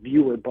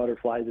viewer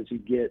butterflies that you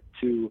get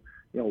to,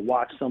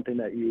 watch something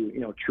that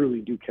you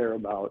truly do care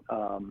about.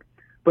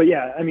 But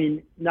yeah,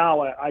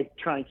 now I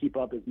try and keep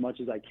up as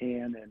much as I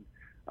can. And,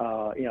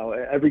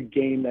 every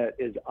game that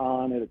is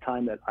on at a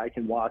time that I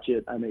can watch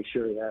it, I make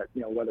sure that,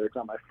 whether it's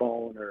on my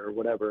phone or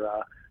whatever,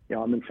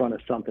 I'm in front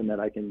of something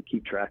that I can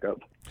keep track of.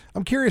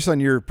 I'm curious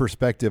on your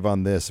perspective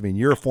on this.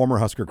 You're a former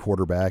Husker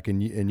quarterback,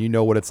 and you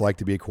know what it's like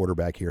to be a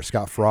quarterback here.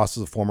 Scott Frost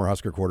is a former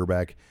Husker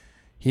quarterback.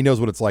 He knows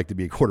what it's like to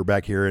be a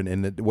quarterback here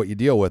and what you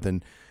deal with.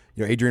 And,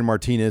 Adrian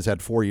Martinez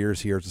had 4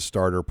 years here as a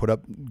starter, put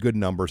up good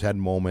numbers, had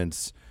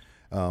moments.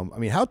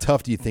 How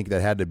tough do you think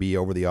that had to be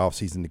over the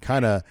offseason to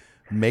kind of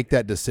make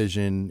that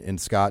decision in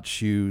Scott's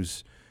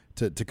shoes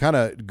to kind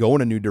of go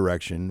in a new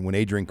direction when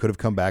Adrian could have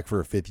come back for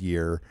a 5th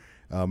year?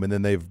 And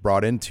then they've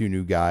brought in 2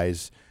 new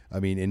guys.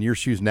 In your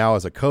shoes now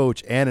as a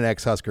coach and an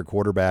ex-Husker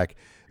quarterback,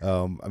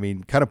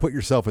 kind of put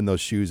yourself in those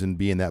shoes and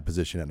be in that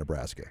position at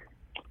Nebraska.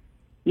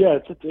 Yeah,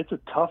 it's a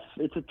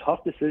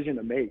tough decision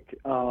to make.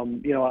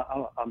 I'm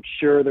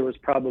sure there was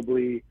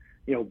probably,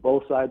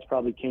 both sides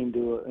probably came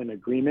to an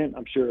agreement.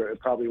 I'm sure it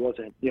probably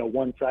wasn't,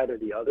 one side or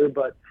the other,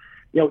 but,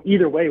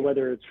 either way,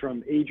 whether it's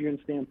from Adrian's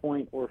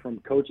standpoint or from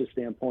coach's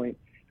standpoint,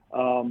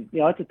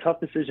 that's a tough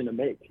decision to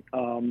make.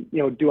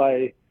 Do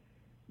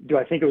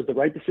I think it was the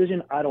right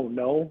decision? I don't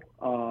know.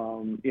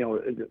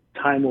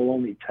 Time will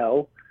only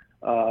tell.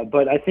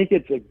 But I think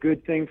it's a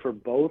good thing for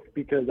both,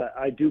 because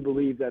I do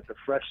believe that the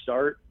fresh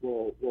start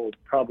will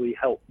probably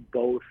help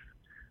both,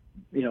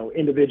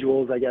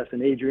 individuals, I guess,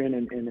 and Adrian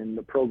and in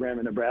the program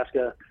in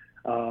Nebraska.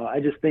 I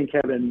just think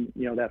having,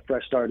 that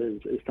fresh start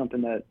is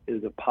something that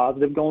is a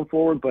positive going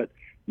forward. But,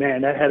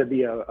 man, that had to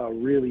be a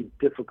really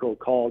difficult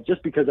call,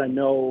 just because I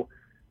know –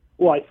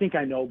 well, I think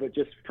I know, but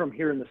just from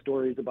hearing the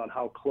stories about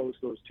how close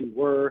those 2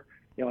 were,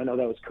 I know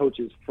that was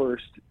Coach's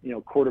first,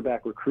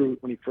 quarterback recruit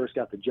when he first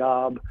got the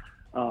job.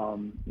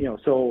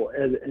 So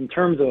in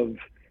terms of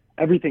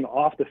everything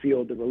off the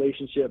field, the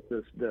relationship,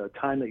 the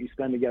time that you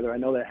spend together, I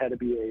know that had to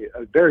be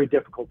a very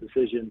difficult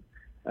decision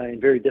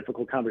and very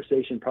difficult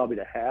conversation probably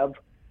to have.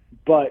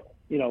 But,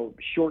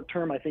 short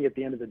term, I think at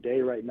the end of the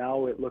day right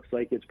now, it looks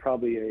like it's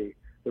probably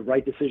the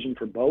right decision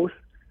for both.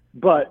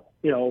 But,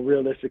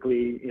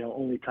 realistically,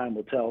 only time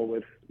will tell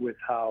with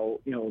how,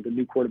 the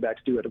new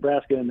quarterbacks do at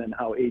Nebraska and then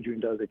how Adrian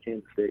does at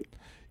Kansas State.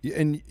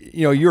 And,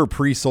 you're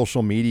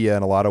pre-social media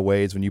in a lot of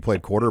ways when you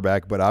played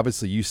quarterback, but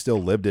obviously you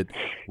still lived it.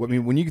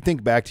 When you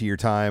think back to your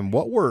time,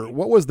 what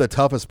was the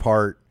toughest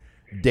part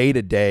day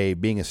to day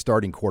being a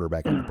starting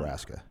quarterback in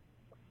Nebraska?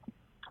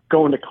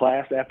 Going to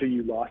class after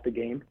you lost a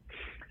game.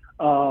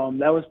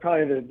 That was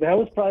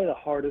probably the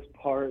hardest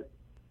part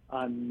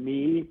on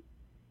me.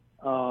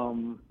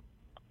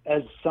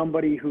 As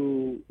somebody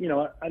who,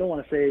 I don't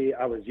want to say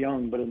I was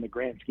young, but in the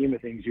grand scheme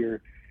of things,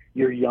 you're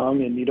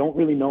young and you don't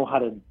really know how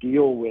to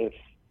deal with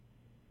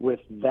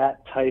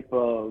that type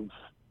of,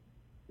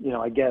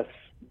 I guess,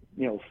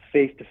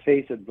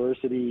 face-to-face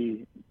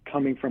adversity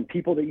coming from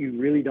people that you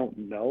really don't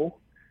know.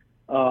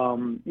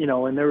 And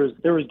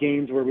there was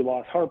games where we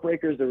lost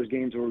heartbreakers. There was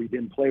games where we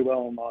didn't play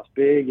well and lost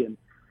big. And,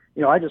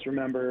 I just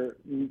remember,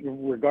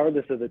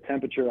 regardless of the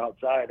temperature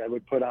outside, I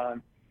would put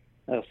on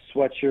a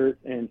sweatshirt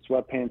and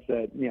sweatpants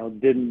that,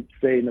 didn't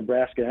say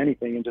Nebraska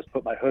anything and just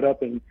put my hood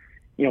up and,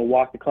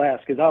 walk to class.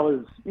 Cause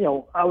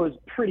I was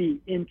pretty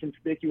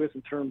inconspicuous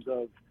in terms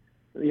of,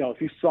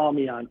 if you saw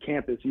me on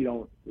campus,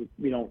 you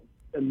don't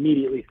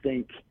immediately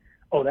think,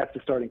 oh, that's the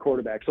starting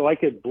quarterback. So I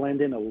could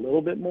blend in a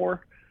little bit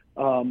more.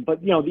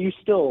 But you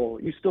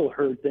still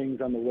heard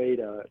things on the way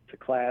to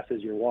class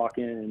as you're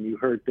walking, and you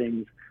heard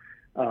things,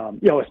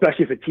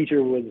 especially if a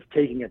teacher was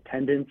taking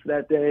attendance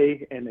that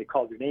day and they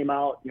called your name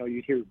out,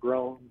 you'd hear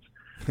groans.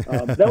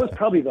 That was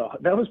probably the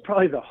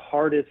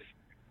hardest.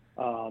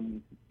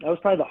 That was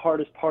probably the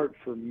hardest part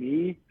for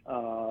me.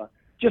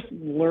 Just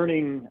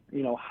learning,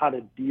 how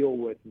to deal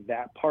with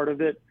that part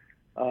of it.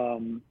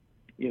 That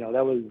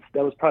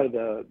was probably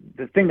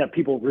the thing that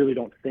people really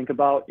don't think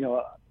about.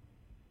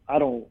 I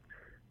don't,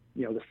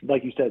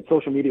 like you said,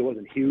 social media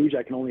wasn't huge.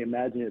 I can only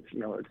imagine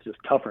it's just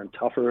tougher and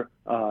tougher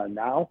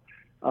now.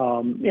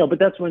 But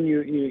that's when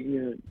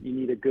you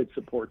need a good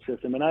support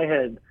system. And I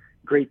had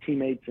great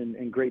teammates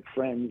and great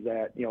friends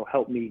that,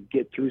 helped me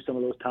get through some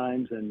of those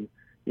times and,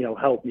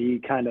 helped me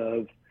kind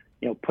of,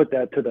 put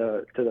that to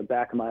the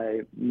back of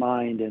my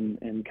mind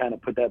and kind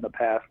of put that in the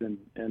past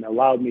and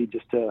allowed me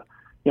just to,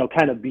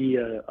 kind of be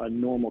a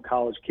normal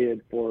college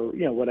kid for,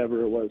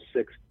 whatever it was,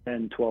 6,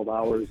 10, 12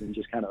 hours and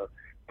just kind of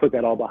put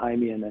that all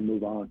behind me and then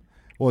move on.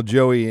 Well,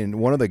 Joey, and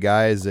one of the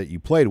guys that you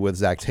played with,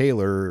 Zach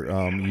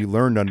Taylor, you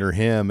learned under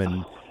him,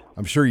 and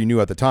I'm sure you knew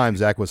at the time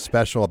Zach was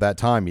special at that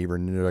time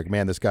even. You're like,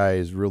 man, this guy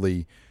is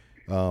really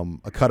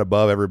a cut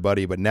above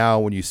everybody. But now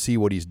when you see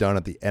what he's done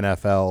at the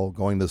NFL,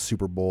 going to the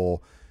Super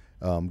Bowl,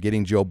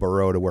 getting Joe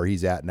Burrow to where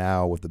he's at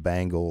now with the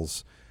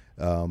Bengals,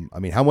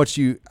 how much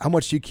do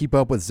you keep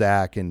up with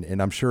Zach?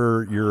 And I'm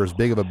sure you're as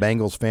big of a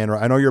Bengals fan.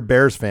 I know you're a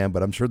Bears fan,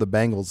 but I'm sure the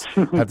Bengals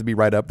have to be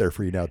right up there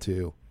for you now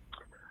too.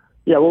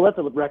 Yeah, well, that's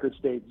a record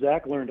state.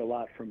 Zach learned a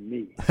lot from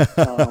me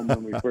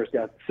when we first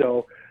got.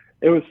 So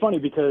it was funny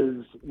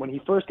because when he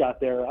first got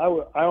there,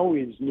 I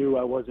always knew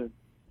I wasn't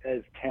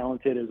as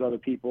talented as other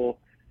people.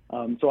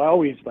 So I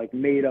always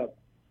made up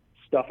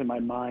stuff in my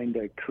mind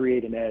to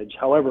create an edge.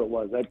 However it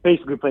was, I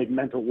basically played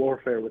mental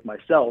warfare with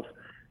myself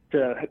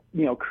to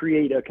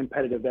create a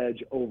competitive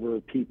edge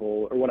over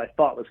people, or what I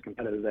thought was a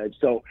competitive edge.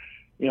 So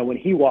when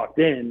he walked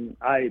in,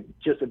 I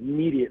just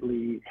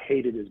immediately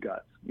hated his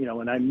guts.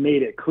 And I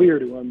made it clear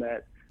to him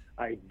that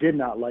I did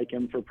not like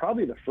him for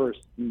probably the first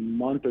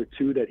month or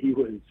two that he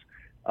was,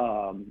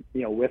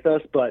 with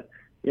us. But,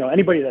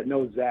 anybody that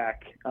knows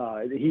Zach,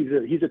 he's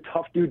a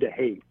tough dude to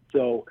hate.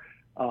 So,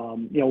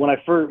 when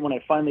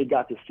I finally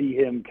got to see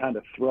him kind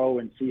of throw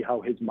and see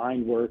how his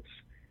mind works,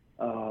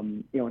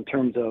 in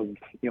terms of,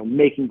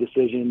 making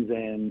decisions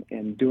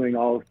and doing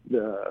all of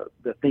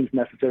the things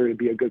necessary to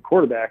be a good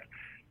quarterback,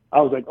 I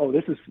was like, oh,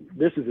 this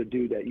is a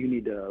dude that you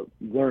need to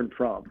learn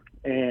from.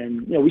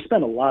 And, we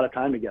spent a lot of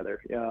time together.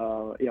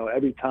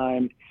 Every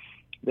time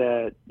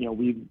that,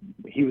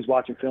 he was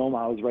watching film,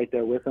 I was right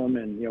there with him.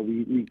 And,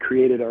 we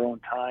created our own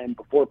time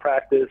before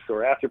practice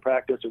or after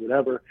practice or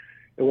whatever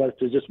it was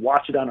to just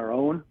watch it on our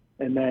own.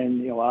 And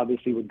then,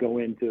 obviously would go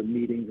into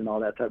meetings and all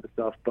that type of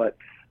stuff. But,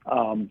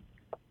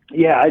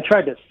 I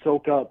tried to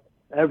soak up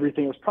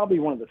everything. It was probably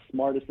one of the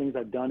smartest things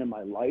I've done in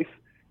my life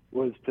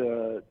was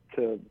to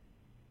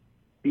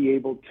be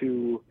able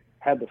to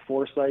have the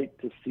foresight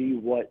to see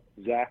what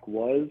Zach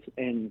was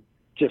and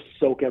just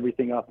soak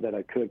everything up that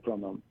I could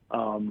from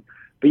him.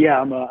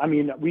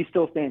 We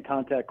still stay in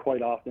contact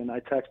quite often. I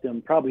text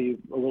him probably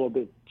a little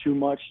bit too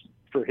much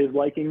for his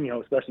liking,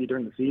 especially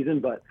during the season.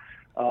 But,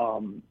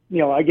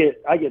 I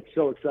get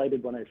so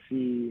excited when I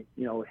see,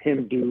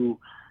 him do,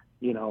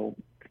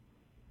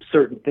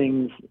 certain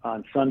things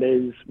on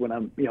Sundays when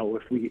I'm,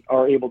 if we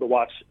are able to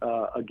watch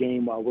a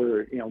game while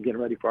we're, getting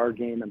ready for our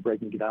game and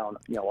breaking down,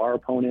 our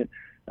opponent.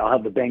 I'll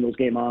have the Bengals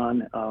game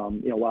on,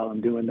 while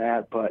I'm doing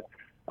that. But,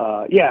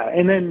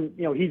 and then,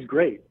 he's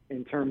great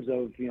in terms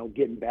of,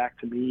 getting back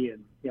to me.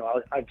 And,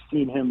 I've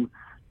seen him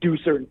do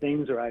certain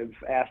things, or I've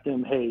asked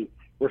him, hey,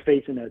 we're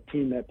facing a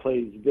team that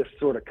plays this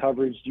sort of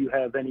coverage. Do you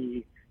have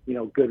any,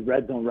 good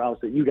red zone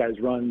routes that you guys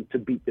run to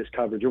beat this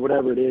coverage or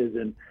whatever it is?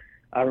 And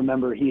I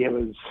remember he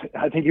was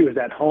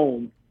at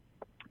home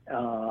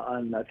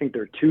on, I think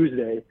their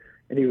Tuesday,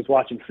 and he was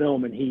watching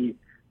film, and he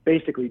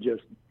basically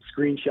just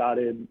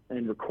screenshotted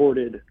and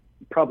recorded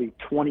probably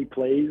 20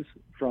 plays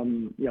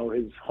from,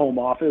 his home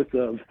office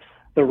of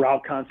the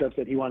route concepts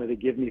that he wanted to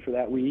give me for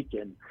that week.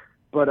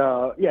 But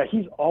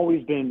he's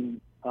always been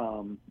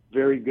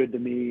very good to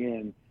me.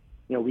 And,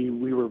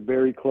 we were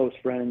very close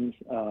friends,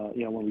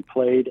 when we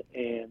played,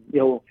 and,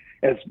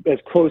 as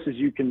close as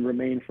you can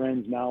remain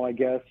friends now, I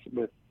guess,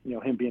 with,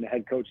 him being a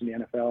head coach in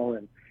the NFL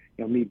and,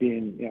 me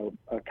being,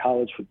 a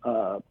college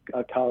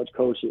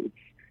coach. It's,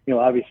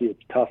 obviously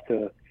it's tough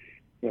to,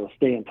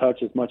 stay in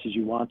touch as much as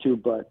you want to,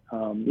 but,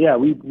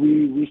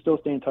 we still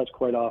stay in touch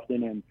quite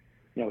often. And,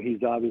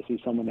 he's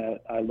obviously someone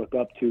that I look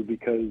up to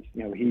because,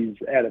 he's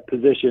at a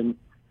position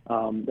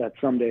that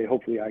someday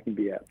hopefully I can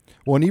be at.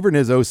 Well, and even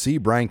his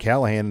OC, Brian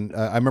Callahan,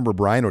 I remember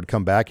Brian would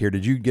come back here.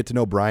 Did you get to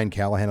know Brian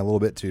Callahan a little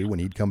bit too when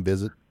he'd come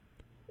visit?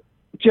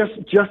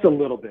 Just a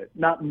little bit,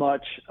 not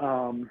much,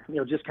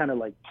 just kind of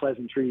like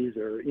pleasantries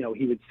or,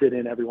 he would sit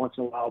in every once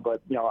in a while,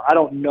 but, I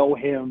don't know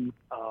him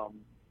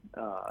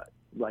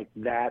like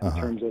that in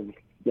terms of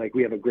like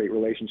we have a great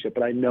relationship,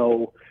 but I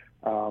know,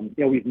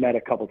 we've met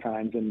a couple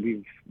times and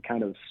we've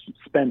kind of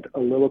spent a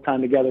little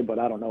time together, but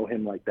I don't know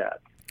him like that.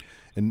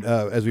 And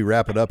as we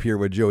wrap it up here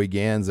with Joey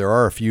Gans, there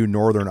are a few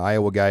Northern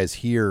Iowa guys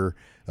here.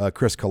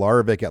 Chris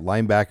Kolarovic at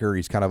linebacker,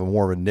 he's kind of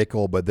more of a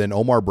nickel, but then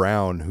Omar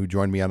Brown, who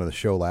joined me on the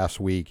show last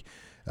week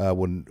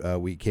when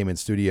we came in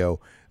studio.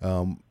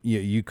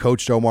 You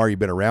coached Omar, you've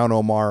been around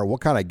Omar.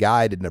 What kind of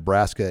guy did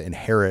Nebraska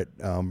inherit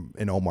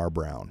in Omar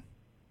Brown?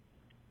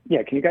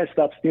 Yeah, can you guys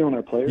stop stealing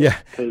our players? Yeah.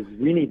 Because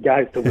we need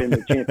guys to win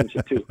the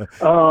championship too.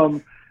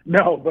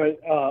 No, but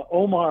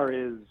Omar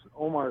is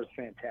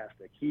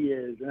fantastic. He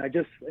is, and I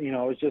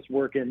was just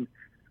working.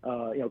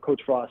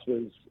 Coach Frost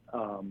was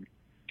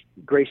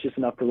gracious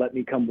enough to let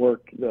me come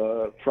work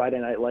the Friday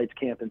Night Lights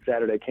camp and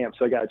Saturday camp,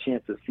 so I got a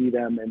chance to see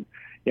them. And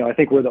I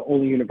think we're the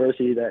only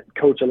university that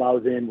Coach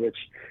allows in, which,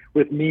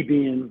 with me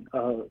being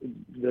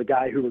the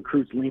guy who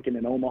recruits Lincoln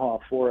and Omaha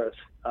for us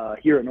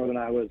here at Northern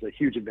Iowa, is a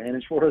huge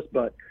advantage for us.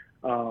 But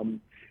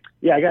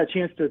I got a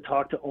chance to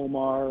talk to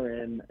Omar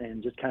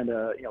and just kind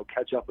of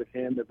catch up with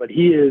him. But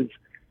he is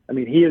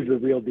the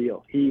real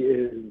deal. He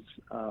is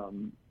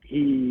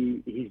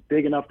he's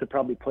big enough to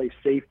probably play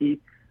safety.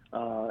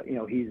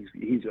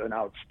 He's an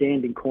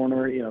outstanding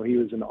corner. He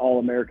was an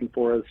All-American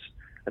for us,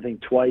 I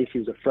think twice. He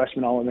was a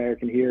freshman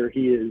All-American here.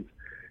 He is,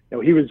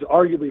 he was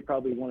arguably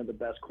probably one of the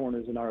best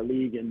corners in our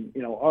league. And,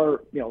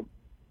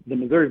 the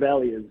Missouri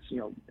Valley is,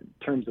 in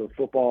terms of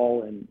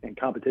football and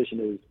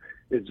competition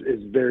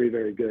is very,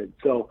 very good.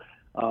 So,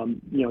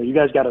 you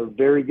guys got a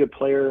very good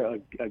player,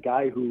 a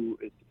guy who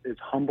is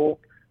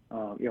humble,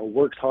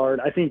 works hard.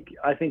 I think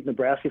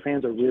Nebraska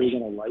fans are really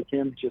going to like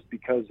him just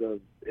because of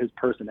his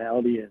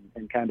personality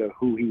and kind of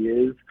who he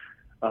is.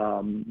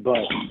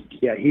 But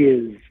yeah, he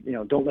is,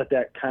 don't let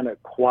that kind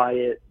of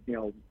quiet,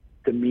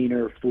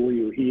 demeanor fool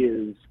you.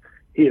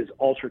 He is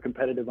ultra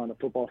competitive on the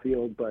football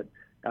field, but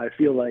I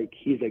feel like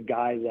he's a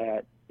guy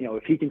that,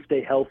 if he can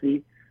stay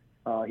healthy,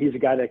 he's a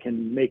guy that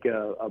can make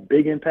a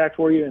big impact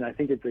for you. And I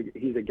think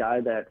he's a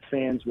guy that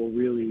fans will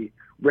really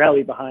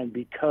rally behind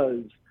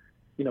because,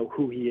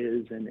 who he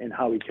is and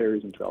how he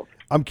carries himself.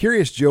 I'm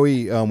curious,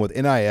 Joey, with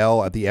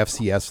NIL at the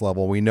FCS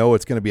level, we know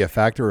it's going to be a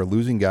factor of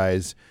losing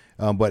guys.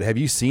 But have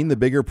you seen the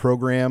bigger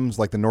programs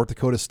like the North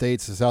Dakota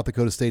States, the South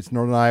Dakota States,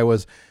 Northern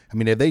Iowas? I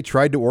mean, have they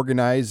tried to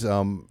organize,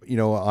 on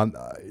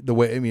the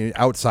way,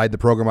 outside the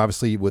program,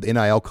 obviously with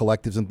NIL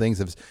collectives and things,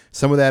 have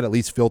some of that at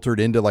least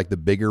filtered into like the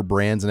bigger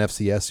brands in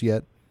FCS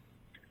yet?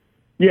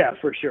 Yeah,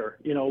 for sure.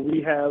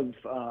 We have,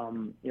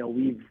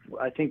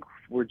 I think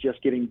we're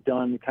just getting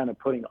done kind of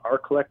putting our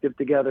collective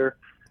together.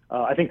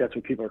 I think that's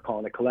what people are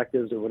calling it,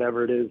 collectives or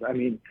whatever it is. I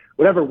mean,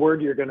 whatever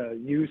word you're going to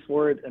use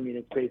for it,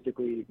 it's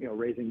basically,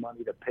 raising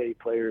money to pay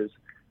players.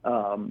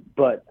 I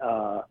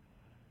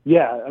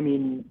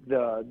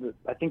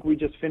think we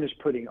just finished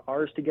putting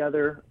ours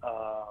together.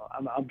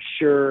 I'm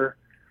sure,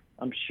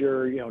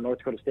 North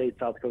Dakota State,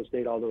 South Dakota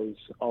State, all those,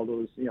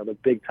 the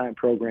big time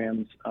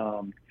programs,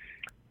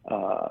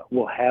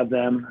 will have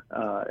them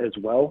as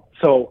well.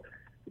 So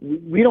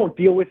we don't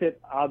deal with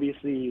it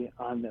obviously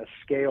on the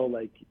scale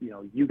like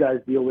you guys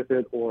deal with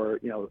it or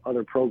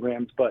other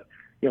programs, but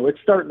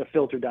it's starting to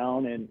filter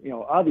down, and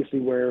obviously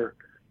where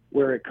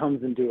it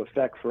comes into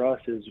effect for us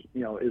is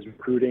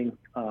recruiting.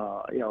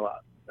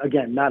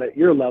 Again, not at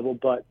your level,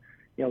 but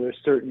there's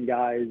certain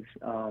guys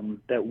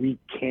that we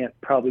can't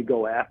probably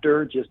go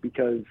after just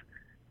because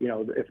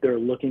if they're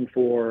looking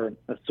for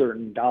a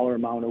certain dollar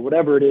amount or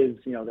whatever it is,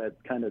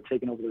 that's kind of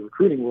taken over the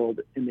recruiting world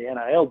in the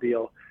NIL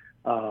deal.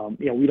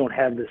 We don't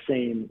have the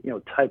same,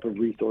 type of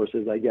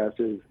resources, I guess,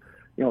 as,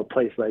 a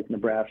place like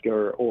Nebraska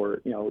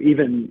or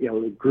even,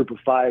 the group of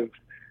five,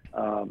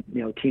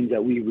 teams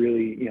that we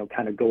really,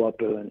 kind of go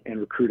up and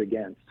recruit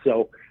against.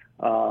 So,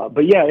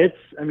 but yeah,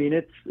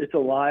 it's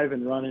alive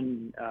and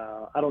running.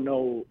 I don't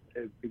know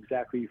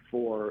exactly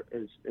for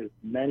as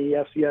many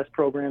FCS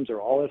programs or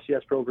all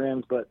FCS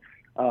programs, but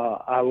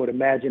I would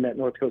imagine that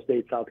North Dakota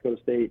State, South Dakota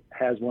State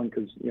has one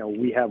because,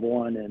 we have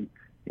one, and,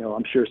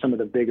 I'm sure some of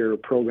the bigger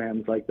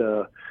programs like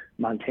the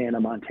Montana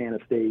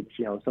States,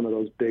 some of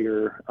those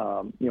bigger,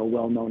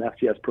 well-known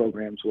FCS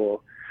programs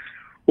will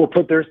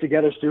put theirs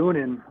together soon,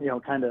 and,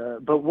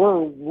 but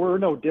we're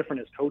no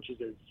different as coaches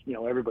as,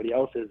 everybody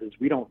else is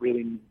we don't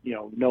really,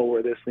 know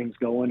where this thing's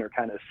going or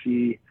kind of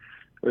see,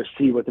 or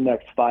see what the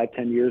next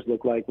 5-10 years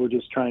look like. We're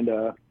just trying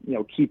to,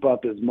 keep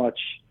up as much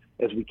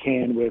as we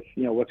can with,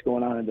 what's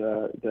going on at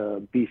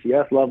the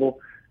BCS level,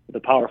 the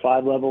Power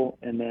 5 level,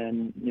 and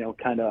then,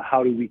 kind of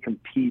how do we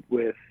compete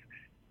with,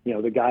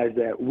 the guys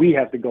that we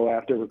have to go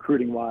after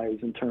recruiting wise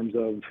in terms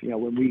of,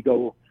 when we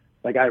go,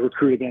 like I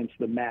recruit against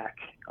the MAC,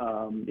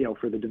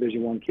 for the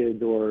Division I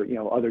kids or,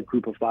 other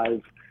Group of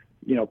 5,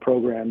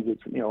 programs.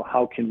 It's,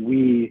 how can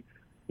we,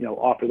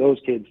 offer those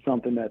kids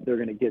something that they're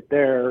going to get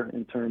there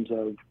in terms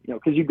of,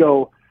 because you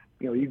go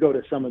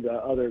to some of the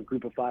other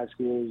Group of 5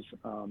 schools,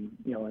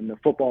 and the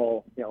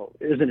football,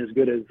 isn't as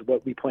good as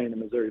what we play in the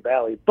Missouri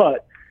Valley,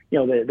 but,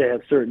 they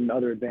have certain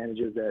other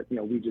advantages that,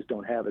 we just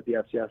don't have at the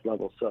FCS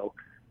level. So,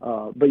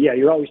 but yeah,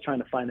 you're always trying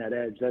to find that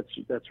edge.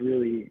 That's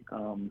really,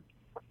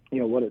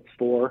 what it's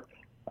for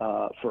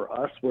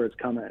us, where it's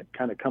kind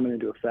of coming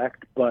into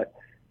effect. But,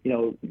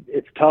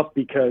 it's tough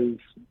because,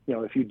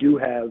 if you do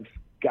have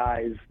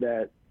guys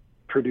that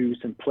produce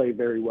and play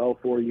very well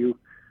for you,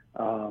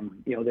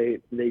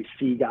 they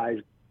see guys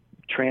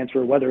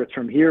transfer, whether it's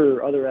from here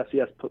or other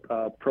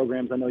FCS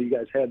programs. I know you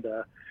guys had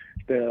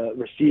the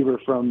receiver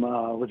from,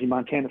 was he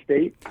Montana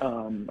State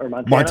or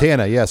Montana?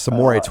 Montana, yes,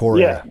 Samori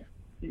Toure.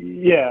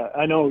 Yeah,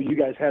 I know you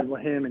guys had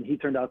him, and he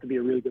turned out to be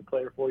a really good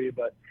player for you.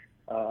 But,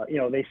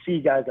 they see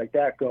guys like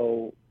that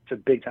go to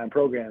big-time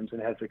programs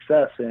and have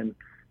success, and,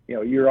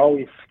 you're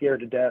always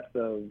scared to death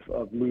of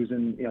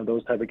losing,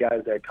 those type of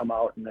guys that come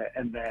out and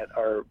that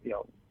are,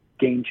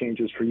 game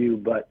changers for you.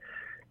 But,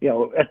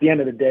 at the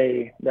end of the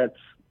day, that's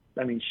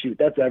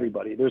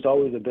everybody. There's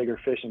always a bigger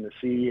fish in the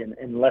sea, and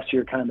unless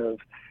you're kind of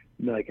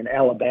like an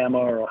Alabama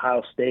or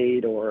Ohio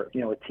State or,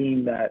 a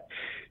team that,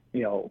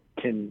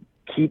 can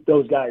keep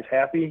those guys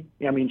happy.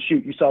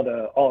 You saw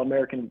the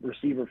All-American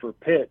receiver for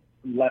Pitt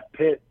left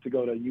Pitt to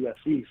go to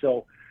USC.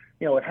 So,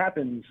 it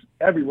happens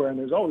everywhere, and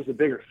there's always a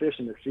bigger fish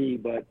in the sea,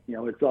 but,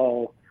 it's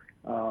all,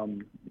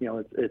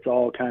 it's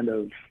all kind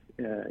of,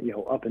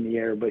 up in the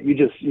air. But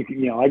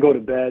I go to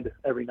bed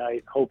every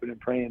night hoping and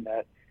praying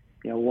that,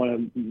 one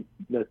of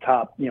the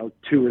top,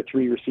 2 or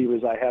 3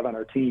 receivers I have on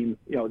our team,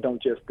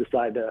 don't just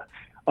decide to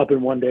up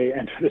in one day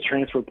enter the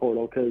transfer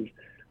portal. Because,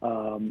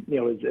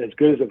 as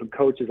good as a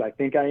coach as I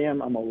think I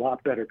am, I'm a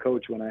lot better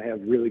coach when I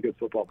have really good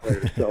football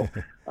players. So,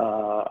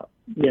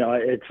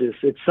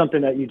 it's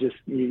something that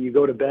you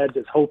go to bed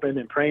just hoping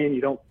and praying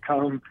you don't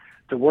come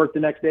to work the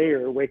next day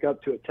or wake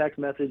up to a text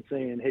message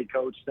saying, "Hey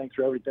coach, thanks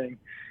for everything."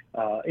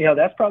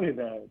 That's probably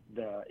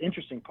the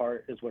interesting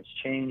part is what's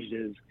changed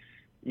is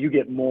you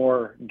get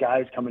more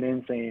guys coming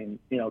in saying,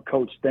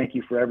 "Coach, thank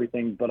you for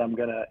everything, but I'm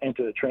going to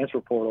enter the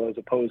transfer portal," as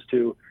opposed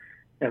to,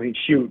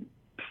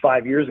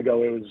 5 years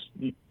ago, it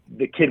was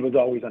the kid was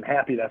always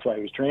unhappy. That's why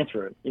he was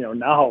transferred.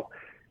 Now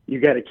you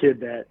got a kid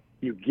that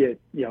you get,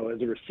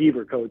 as a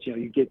receiver coach,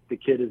 you get the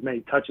kid as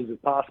many touches as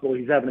possible.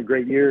 He's having a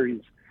great year.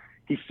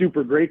 He's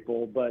super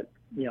grateful, but,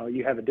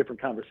 you have a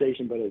different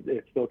conversation, but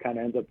it still kind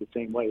of ends up the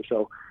same way.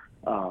 So,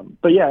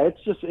 but yeah,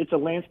 it's a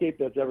landscape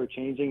that's ever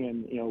changing,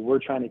 and, we're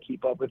trying to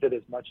keep up with it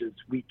as much as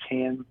we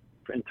can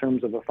in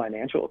terms of a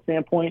financial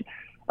standpoint.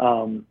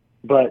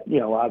 But,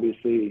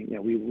 obviously,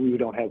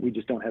 we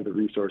just don't have the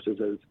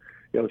resources as,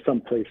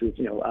 some places,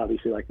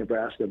 obviously like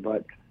Nebraska,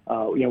 but,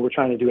 we're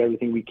trying to do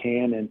everything we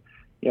can. And,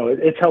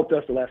 it's helped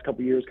us the last couple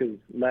of years because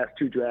last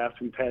 2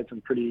 drafts, we've had some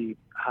pretty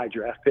high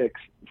draft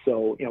picks.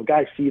 So,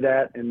 guys see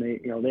that and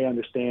they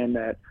understand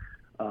that,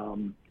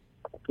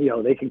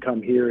 they can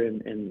come here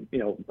and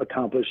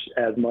accomplish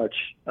as much,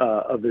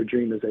 of their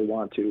dream as they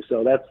want to.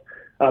 So that's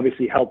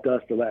obviously helped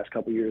us the last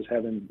couple of years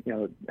having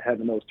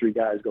those 3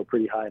 guys go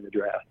pretty high in the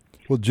draft.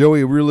 Well,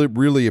 Joey, really,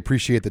 really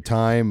appreciate the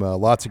time.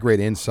 Lots of great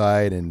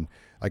insight, and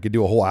I could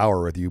do a whole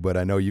hour with you, but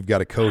I know you've got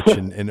to coach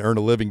and earn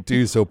a living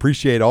too. So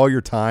appreciate all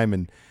your time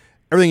and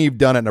everything you've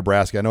done at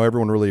Nebraska. I know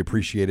everyone really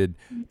appreciated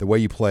the way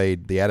you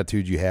played, the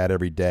attitude you had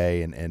every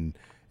day, and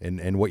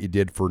what you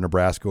did for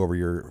Nebraska over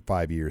your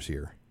 5 years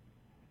here.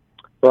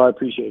 Well, I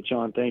appreciate it,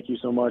 Sean. Thank you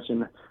so much.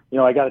 And,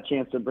 I got a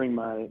chance to bring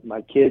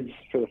my kids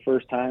for the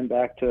first time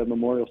back to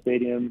Memorial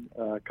Stadium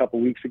a couple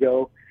weeks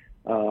ago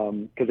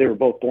because they were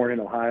both born in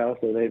Ohio,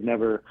 so they'd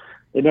never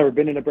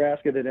been to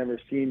Nebraska. They'd never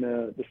seen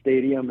the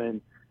stadium.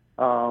 And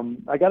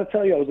I got to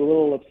tell you, I was a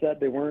little upset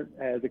they weren't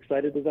as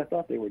excited as I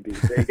thought they would be.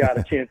 They got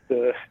a chance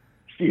to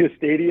see the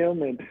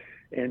stadium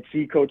and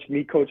see Coach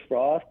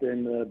Frost.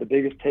 And the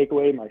biggest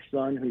takeaway, my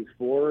son, who's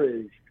 4,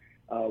 is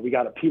we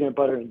got a peanut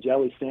butter and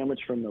jelly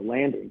sandwich from the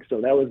landing. So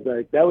that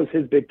was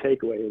his big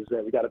takeaway, is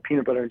that we got a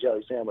peanut butter and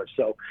jelly sandwich.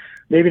 So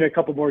maybe in a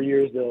couple more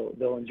years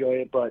they'll enjoy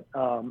it. But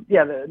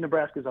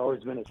Nebraska's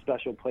always been a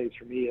special place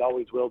for me. It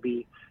always will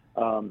be.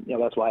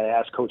 That's why I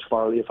asked Coach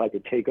Farley if I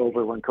could take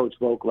over when Coach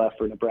Volk left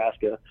for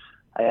Nebraska.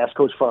 I asked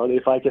Coach Farley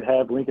if I could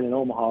have Lincoln in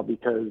Omaha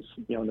because,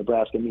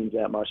 Nebraska means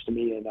that much to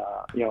me. And,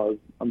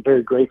 I'm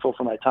very grateful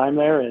for my time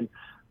there. And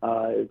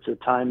it's a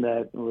time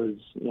that was,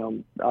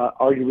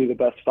 arguably the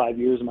best 5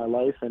 years of my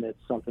life. And it's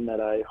something that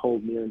I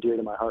hold near and dear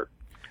to my heart.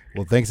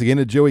 Well, thanks again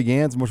to Joey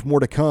Gans. Much more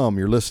to come.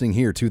 You're listening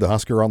here to the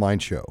Husker Online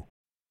Show.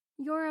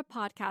 You're a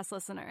podcast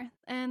listener,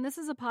 and this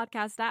is a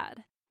podcast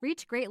ad.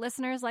 Reach great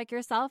listeners like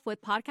yourself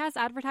with podcast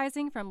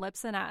advertising from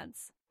Libsyn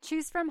Ads.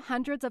 Choose from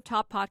hundreds of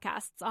top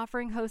podcasts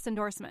offering host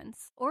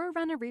endorsements, or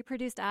run a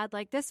reproduced ad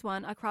like this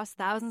one across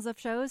thousands of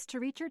shows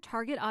to reach your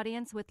target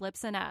audience with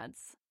Libsyn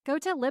Ads. Go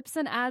to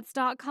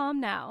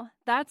libsynads.com now.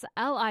 That's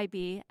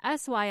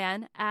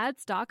LIBSYN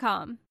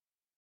ads.com.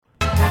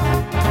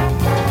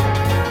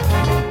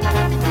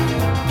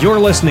 You're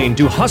listening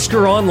to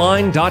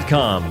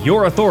HuskerOnline.com,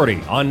 your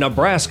authority on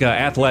Nebraska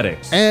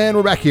athletics. And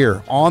we're back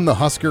here on the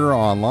Husker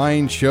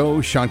Online Show.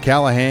 Sean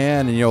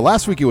Callahan. And,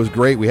 last week it was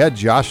great. We had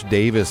Josh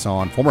Davis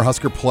on, former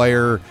Husker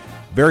player,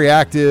 very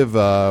active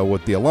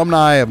with the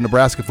alumni of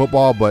Nebraska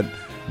football, but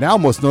now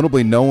most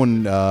notably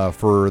known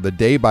for the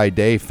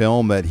day-by-day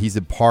film that he's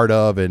a part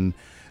of. And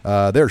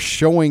they're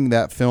showing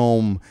that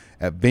film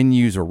at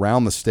venues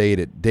around the state.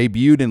 It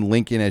debuted in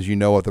Lincoln, as you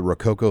know, at the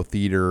Rococo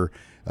Theater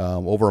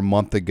over a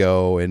month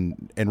ago,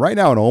 and right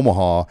now in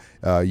Omaha,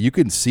 you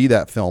can see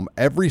that film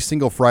every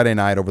single Friday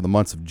night over the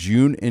months of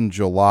June and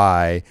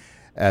July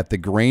at the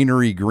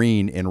Granary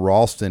Green in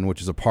Ralston,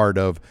 which is a part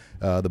of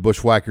the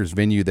Bushwhackers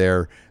venue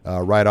there,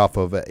 right off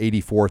of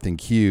 84th and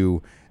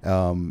Q,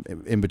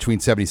 in between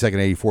 72nd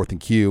and 84th and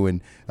Q.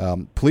 And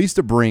pleased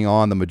to bring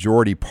on the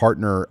majority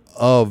partner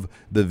of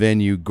the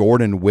venue,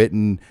 Gordon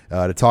Witten,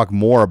 to talk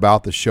more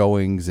about the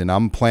showings. And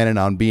I'm planning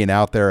on being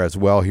out there as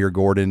well here,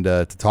 Gordon,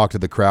 to talk to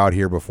the crowd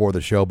here before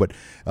the show. But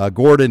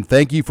Gordon,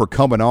 thank you for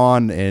coming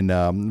on,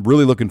 and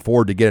really looking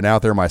forward to getting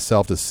out there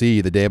myself to see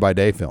the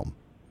day-by-day film.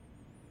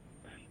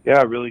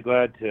 Yeah, really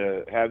glad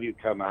to have you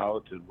come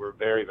out, and we're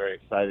very, very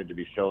excited to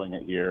be showing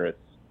it here.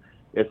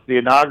 It's the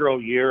inaugural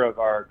year of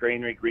our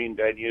Granary Green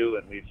venue,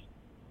 and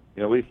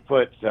we've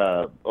put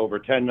over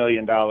 $10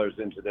 million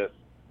into this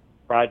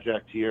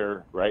project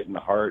here, right in the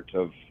heart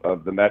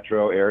of the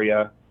metro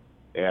area,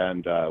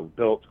 and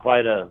built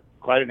quite an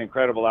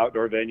incredible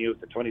outdoor venue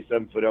with a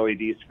 27-foot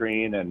LED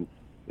screen, and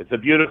it's a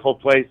beautiful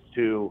place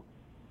to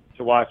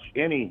watch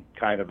any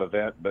kind of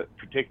event, but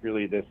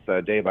particularly this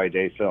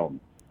day-by-day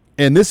film.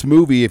 And this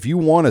movie, if you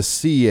want to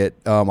see it,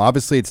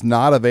 obviously it's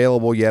not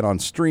available yet on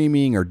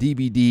streaming or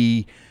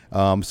DVD.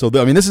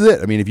 This is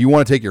it. I mean, if you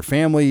want to take your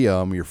family,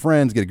 your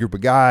friends, get a group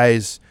of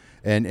guys,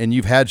 and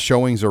you've had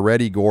showings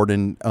already,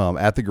 Gordon,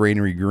 at the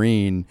Granary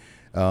Green,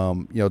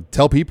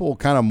 tell people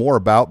kind of more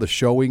about the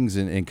showings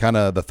and kind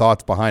of the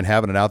thoughts behind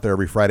having it out there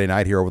every Friday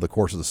night here over the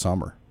course of the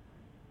summer.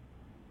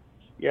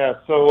 Yeah,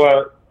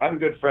 so I'm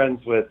good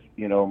friends with,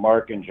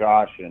 Mark and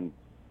Josh, and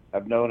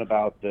I've known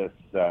about this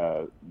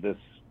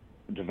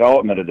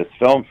development of this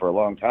film for a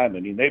long time.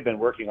 I mean, they've been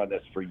working on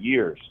this for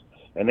years,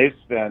 and they've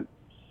spent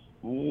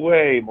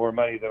way more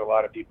money than a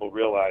lot of people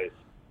realize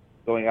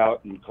going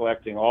out and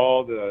collecting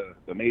all the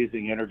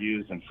amazing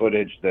interviews and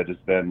footage that has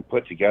been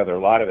put together, a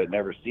lot of it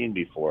never seen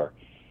before.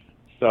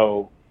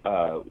 So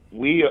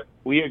we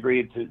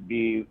agreed to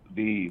be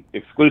the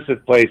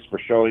exclusive place for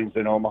showings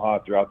in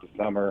Omaha throughout the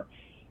summer.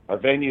 Our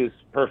venue's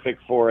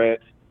perfect for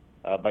it.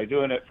 By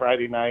doing it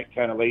Friday night,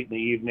 kind of late in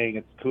the evening,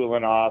 it's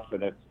cooling off,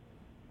 and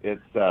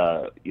it's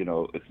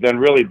been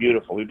really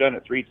beautiful. We've done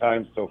it 3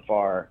 times so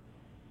far,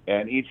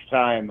 and each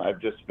time I've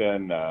just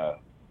been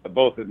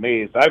both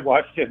amazed. I've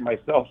watched it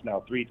myself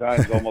now 3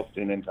 times, almost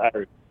in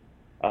entirety.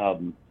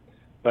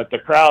 But the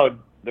crowd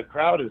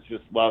has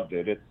just loved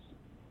it.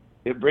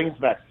 It brings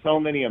back so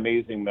many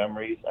amazing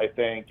memories, I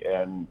think,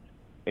 and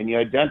you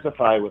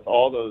identify with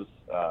all those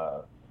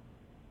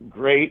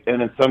great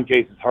and in some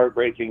cases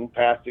heartbreaking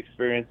past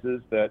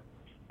experiences that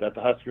the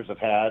Huskers have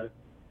had.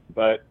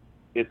 But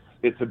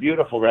it's a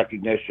beautiful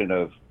recognition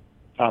of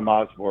Tom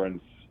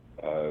Osborne's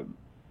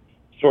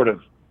sort of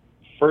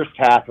first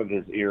half of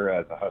his era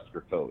as a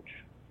Husker coach.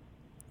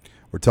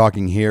 We're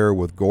talking here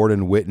with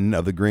Gordon Witten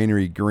of the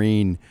Granary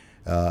Green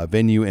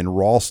venue in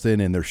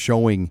Ralston, and they're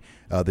showing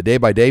the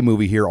day-by-day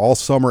movie here all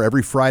summer,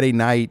 every Friday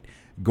night.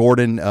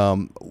 Gordon,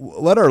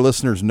 let our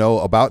listeners know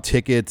about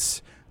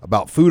tickets,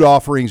 about food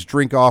offerings,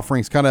 drink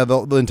offerings, kind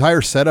of the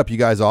entire setup you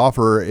guys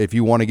offer if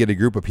you want to get a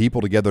group of people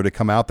together to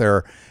come out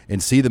there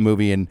and see the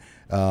movie. And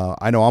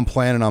I know I'm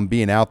planning on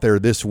being out there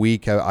this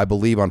week, I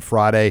believe on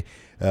Friday,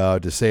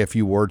 to say a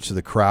few words to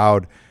the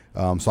crowd.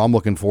 So I'm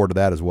looking forward to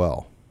that as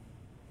well.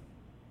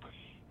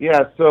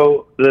 Yeah,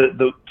 so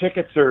the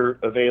tickets are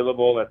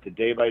available at the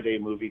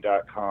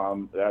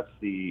daybydaymovie.com. That's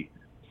the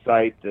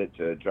site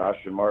that Josh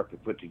and Mark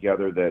have put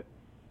together that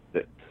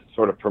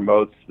sort of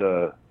promotes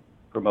the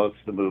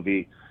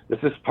movie. This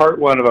is part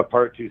 1 of a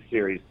part 2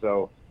 series.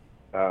 So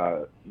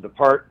the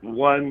part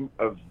 1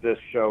 of this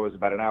show is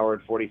about an hour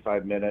and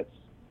 45 minutes.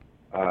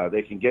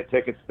 They can get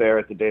tickets there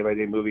at the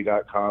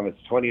daybydaymovie.com. It's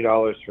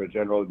 $20 for a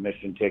general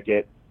admission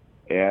ticket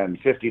and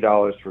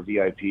 $50 for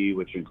VIP,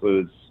 which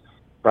includes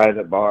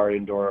private bar,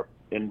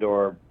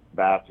 indoor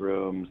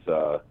bathrooms,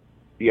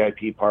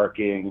 VIP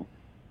parking.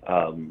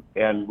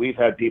 And we've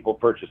had people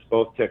purchase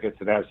both tickets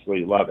and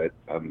absolutely love it.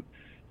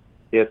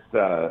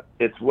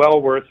 It's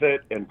well worth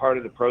it, and part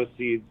of the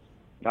proceeds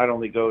not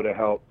only go to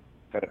help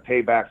kind of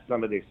pay back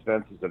some of the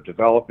expenses of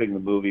developing the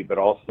movie, but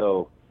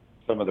also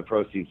some of the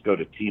proceeds go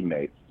to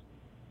teammates.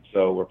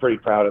 So we're pretty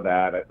proud of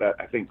that.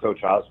 I think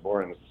Coach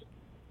Osborne's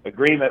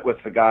agreement with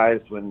the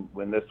guys when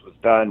this was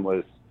done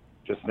was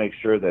just make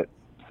sure that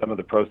some of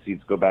the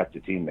proceeds go back to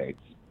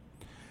teammates.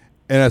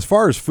 And as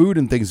far as food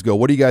and things go,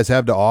 what do you guys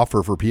have to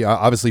offer for people?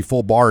 Obviously,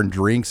 full bar and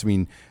drinks. I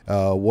mean,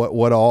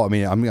 what all? I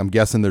mean, I'm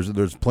guessing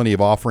there's plenty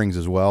of offerings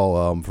as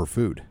well for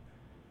food.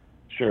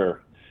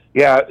 Sure.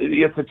 Yeah,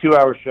 it's a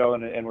 2-hour show,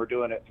 and we're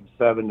doing it from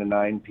 7 to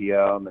 9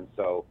 p.m. And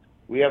so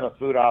we have a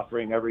food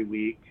offering every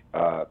week.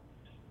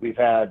 We've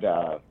had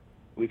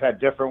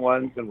different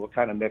ones, and we'll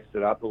kind of mix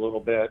it up a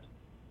little bit.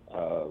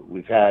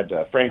 We've had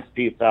Frank's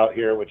Pizza out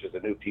here, which is a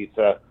new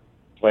pizza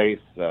place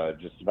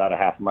just about a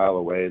half mile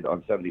away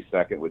on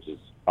 72nd, which is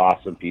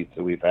awesome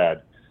pizza. We've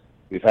had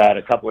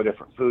a couple of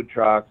different food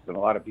trucks, and a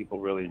lot of people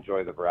really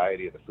enjoy the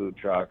variety of the food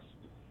trucks.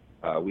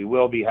 We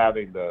will be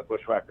having the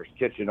Bushwhackers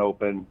Kitchen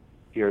open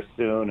here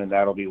soon, and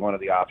that'll be one of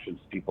the options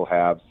people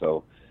have.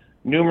 So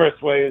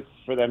numerous ways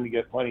for them to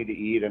get plenty to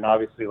eat, and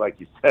obviously, like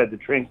you said, the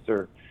drinks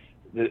are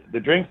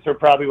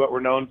probably what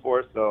we're known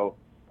for. So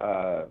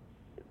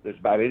there's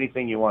about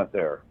anything you want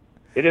there.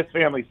 It is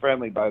family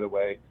friendly, by the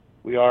way.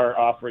 We are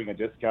offering a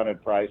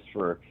discounted price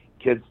for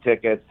kids'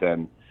 tickets,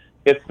 and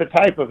it's the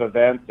type of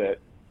event that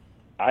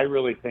I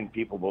really think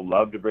people will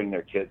love to bring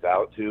their kids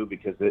out to,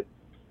 because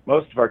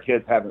most of our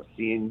kids haven't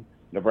seen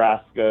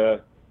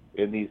Nebraska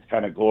in these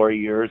kind of glory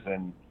years,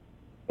 and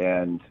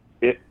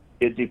it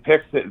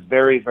depicts it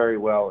very, very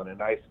well in a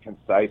nice,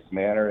 concise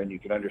manner, and you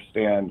can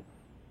understand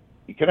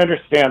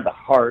the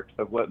heart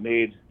of what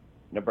made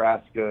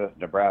Nebraska,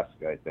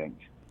 I think.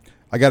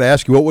 I got to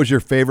ask you, what was your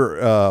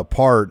favorite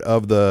part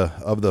of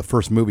the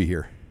first movie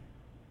here?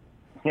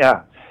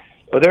 Yeah,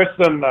 well, there's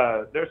some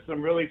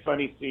really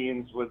funny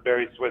scenes with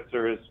Barry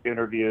Switzer is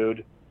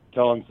interviewed,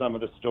 telling some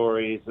of the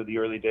stories of the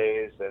early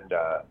days, and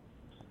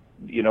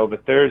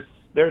but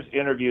there's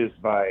interviews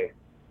by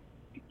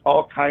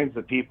all kinds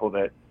of people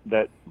that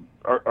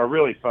are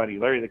really funny.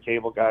 Larry the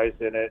Cable Guy's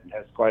in it and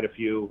has quite a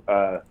few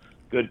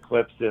good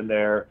clips in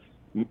there.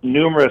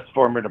 Numerous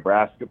former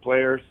Nebraska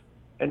players,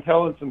 and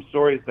telling some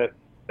stories that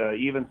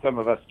even some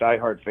of us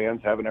diehard fans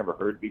haven't ever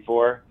heard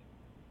before.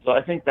 So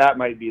I think that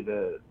might be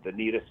the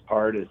neatest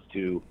part, is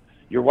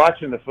you're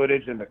watching the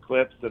footage and the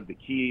clips of the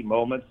key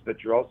moments,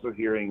 but you're also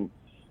hearing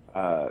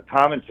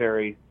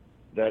commentary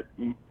that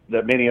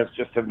many of us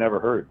just have never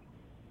heard.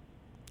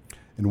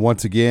 And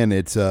once again,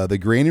 it's the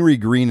Granary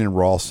Green in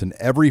Ralston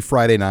every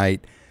Friday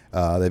night.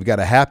 They've got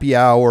a happy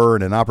hour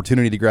and an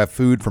opportunity to grab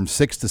food from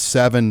 6 to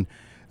 7.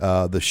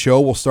 The show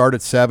will start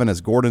at 7.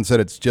 As Gordon said,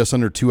 it's just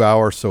under 2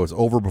 hours, so it's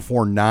over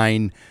before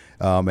 9.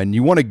 And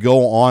you want to go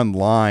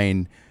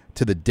online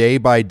to the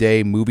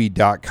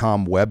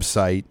daybydaymovie.com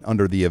website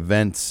under the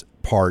events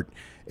part,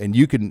 and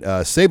you can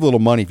save a little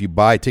money if you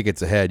buy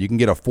tickets ahead. You can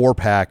get a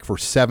 4-pack for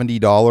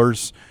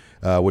 $70,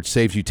 which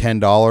saves you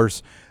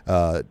 $10.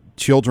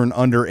 Children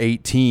under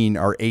 18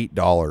 are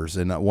 $8.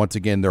 And once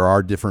again, there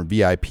are different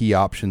VIP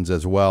options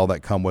as well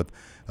that come with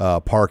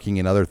parking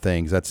and other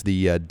things. That's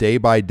the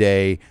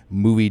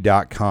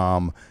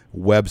daybydaymovie.com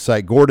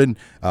website. Gordon,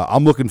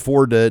 I'm looking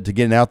forward to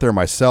getting out there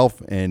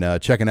myself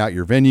and checking out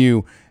your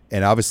venue,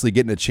 and obviously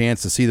getting a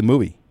chance to see the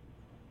movie.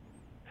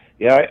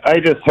 Yeah, I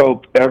just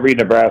hope every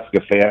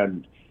Nebraska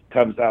fan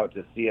comes out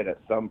to see it at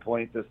some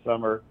point this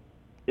summer.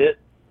 It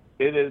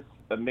is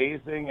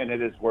amazing, and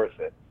it is worth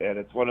it. And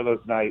it's one of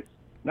those nights,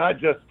 not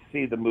just to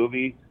see the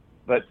movie,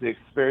 but to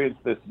experience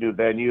this new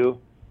venue.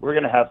 We're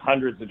going to have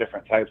hundreds of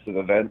different types of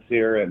events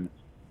here, and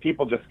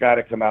people just got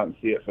to come out and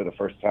see it for the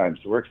first time.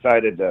 So we're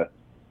excited to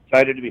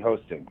be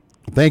hosting.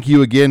 Thank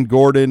you again,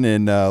 Gordon,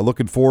 and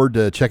looking forward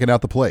to checking out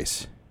the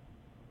place.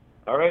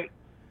 All right.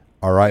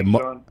 All right.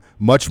 Thanks,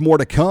 much more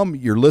to come.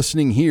 You're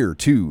listening here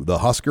to the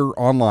Husker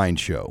Online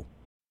Show.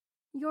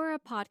 You're a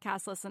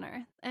podcast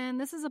listener, and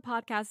this is a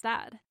podcast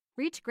ad.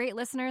 Reach great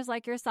listeners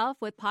like yourself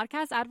with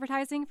podcast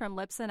advertising from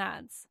Libsyn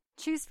Ads.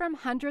 Choose from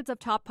hundreds of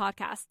top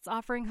podcasts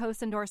offering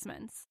host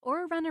endorsements,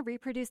 or run a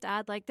reproduced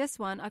ad like this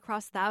one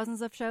across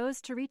thousands of shows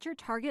to reach your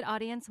target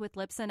audience with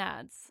Libsyn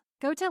Ads.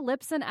 Go to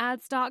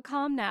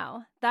libsynads.com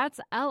now.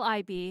 That's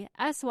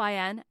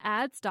LIBSYN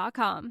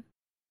ads.com.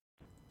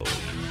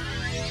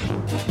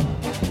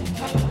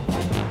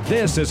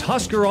 This is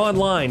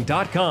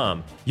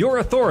HuskerOnline.com, your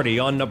authority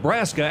on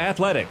Nebraska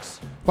athletics.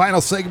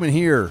 Final segment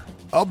here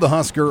of the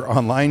Husker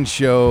Online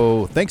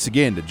Show. Thanks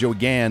again to Joey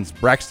Gans,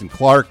 Braxton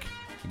Clark,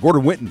 and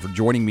Gordon Winton for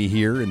joining me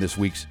here in this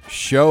week's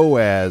show,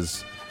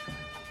 as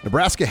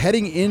Nebraska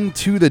heading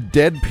into the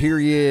dead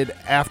period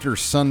after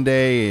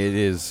Sunday. It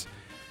is,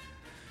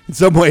 in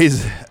some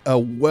ways, a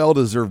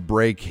well-deserved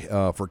break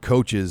for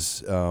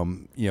coaches,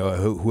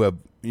 who have,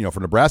 for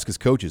Nebraska's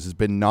coaches, has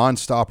been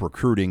nonstop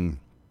recruiting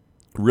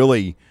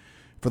really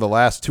for the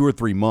last 2 or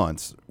 3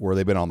 months, where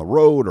they've been on the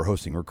road or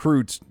hosting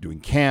recruits, doing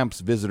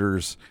camps,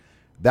 visitors.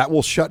 That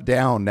will shut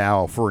down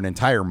now for an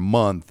entire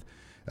month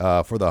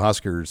for the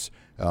Huskers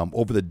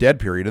over the dead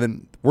period. And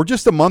then we're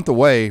just a month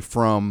away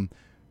from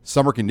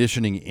summer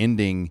conditioning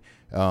ending,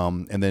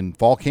 and then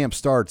fall camp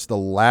starts the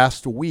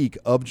last week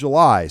of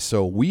July.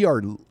 So we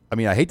are,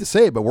 I hate to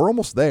say it, but we're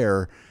almost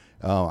there.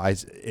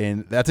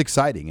 And that's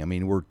exciting. I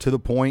mean, we're to the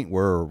point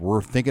where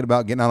we're thinking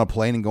about getting on a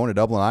plane and going to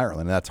Dublin,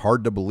 Ireland. That's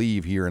hard to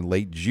believe here in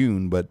late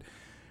June, but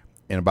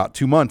in about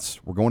 2 months,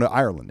 we're going to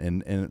Ireland.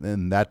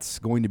 And that's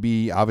going to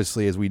be,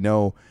 obviously, as we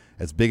know,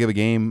 as big of a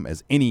game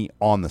as any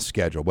on the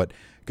schedule. But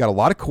got a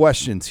lot of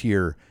questions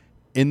here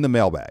in the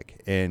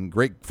mailbag. And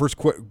great first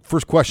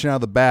question out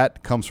of the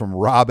bat comes from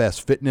Rob S.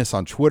 Fitness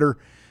on Twitter.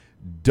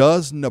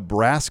 Does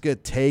Nebraska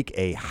take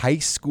a high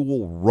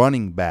school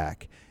running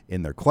back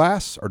in their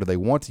class, or do they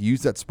want to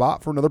use that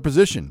spot for another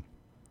position?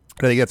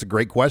 I think that's a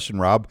great question,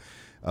 Rob.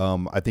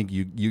 I think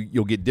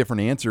you'll get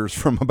different answers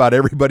from about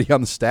everybody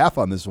on the staff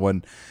on this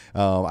one.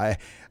 I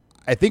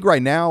think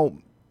right now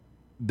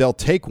they'll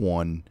take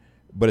one,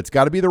 but it's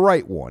got to be the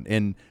right one.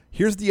 And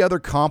here's the other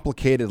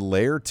complicated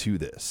layer to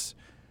this.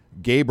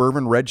 Gabe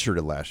Ervin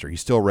redshirted last year.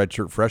 He's still a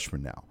redshirt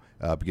freshman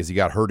now because he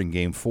got hurt in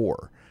Game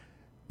 4.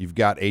 You've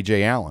got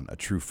A.J. Allen, a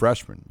true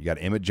freshman. You got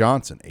Emmett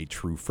Johnson, a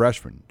true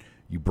freshman.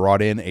 You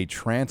brought in a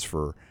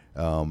transfer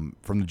from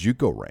the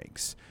JUCO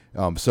ranks.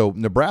 So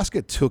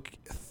Nebraska took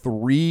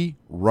 3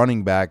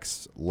 running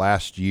backs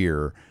last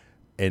year,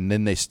 and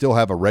then they still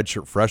have a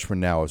redshirt freshman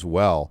now as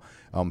well.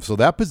 So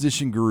that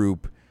position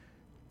group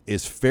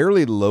is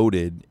fairly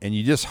loaded, and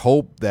you just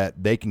hope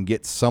that they can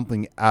get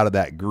something out of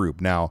that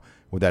group. Now,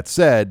 with that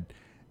said,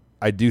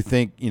 I do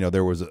think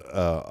there was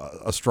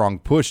a strong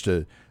push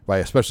by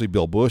especially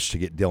Bill Busch to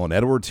get Dylan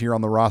Edwards here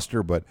on the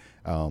roster, but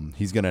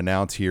he's going to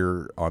announce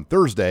here on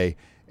Thursday,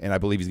 and I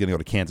believe he's going to go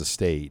to Kansas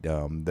State.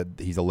 That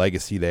he's a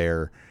legacy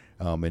there,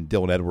 and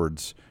Dylan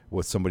Edwards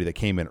was somebody that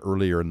came in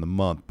earlier in the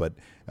month. But,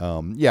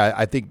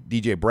 I think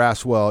DJ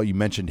Braswell, you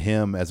mentioned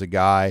him as a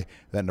guy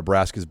that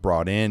Nebraska's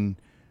brought in.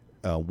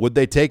 Would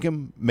they take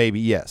him? Maybe,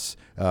 yes.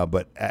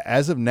 But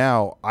as of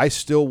now,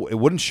 it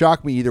wouldn't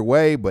shock me either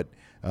way, but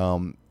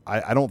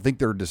I don't think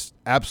they're just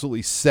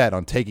absolutely set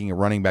on taking a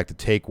running back to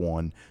take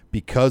one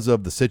because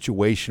of the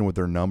situation with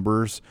their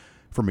numbers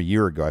from a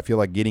year ago. I feel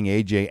like getting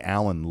A.J.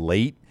 Allen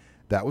late,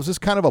 that was just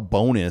kind of a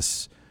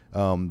bonus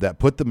that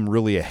put them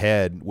really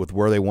ahead with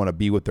where they want to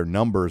be with their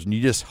numbers. And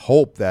you just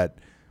hope that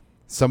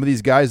some of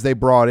these guys they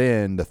brought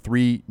in, the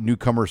 3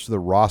 newcomers to the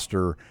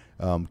roster,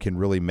 can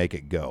really make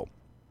it go.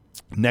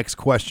 Next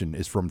question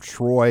is from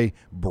Troy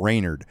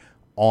Brainerd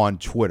on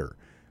Twitter.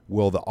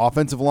 Will the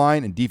offensive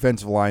line and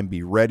defensive line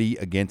be ready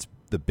against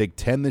the Big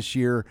Ten this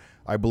year?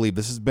 I believe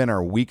this has been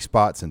our weak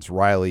spot since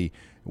Riley.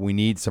 We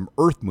need some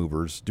earth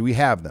movers. Do we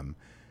have them?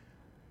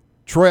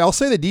 Troy, I'll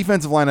say the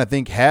defensive line, I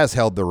think, has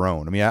held their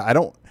own. I mean, I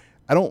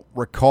don't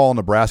recall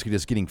Nebraska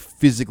just getting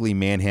physically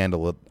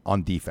manhandled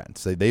on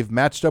defense. They've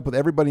matched up with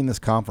everybody in this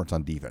conference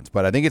on defense,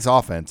 but I think it's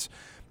offense.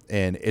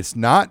 And it's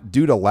not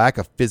due to lack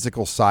of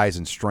physical size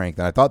and strength.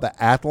 And I thought the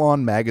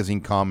Athlon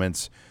magazine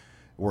comments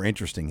were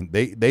interesting.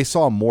 They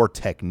saw more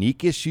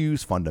technique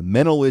issues,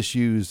 fundamental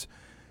issues.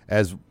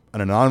 As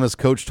an anonymous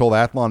coach told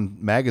Athlon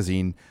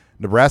magazine,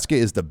 Nebraska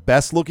is the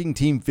best-looking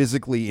team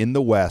physically in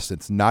the West.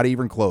 It's not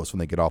even close when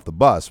they get off the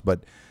bus.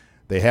 But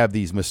they have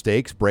these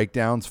mistakes,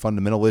 breakdowns,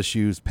 fundamental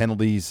issues,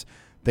 penalties,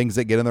 things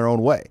that get in their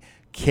own way.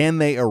 Can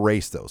they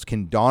erase those?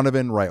 Can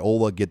Donovan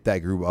Raiola get that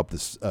group up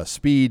to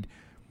speed?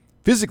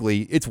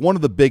 Physically, it's one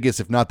of the biggest,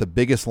 if not the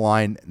biggest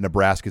line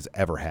Nebraska's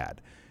ever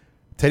had.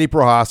 Teddy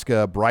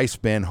Prohaska, Bryce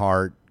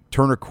Benhart,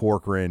 Turner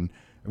Corcoran.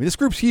 I mean, this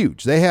group's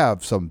huge. They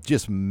have some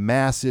just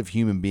massive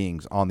human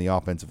beings on the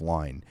offensive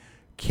line.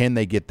 Can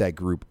they get that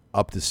group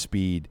up to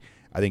speed?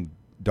 I think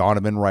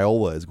Donovan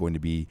Raiola is going to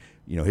be,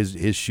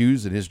 his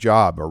shoes and his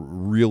job are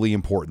really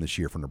important this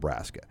year for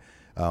Nebraska.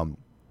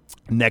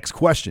 Next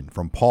question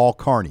from Paul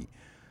Carney.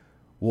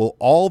 Will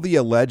all the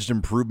alleged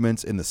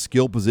improvements in the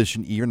skill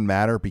position even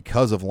matter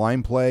because of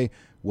line play?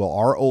 Will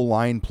our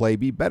O-line play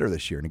be better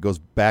this year? And it goes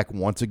back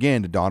once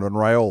again to Donovan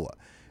Raiola.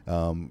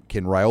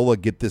 Can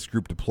Raiola get this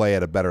group to play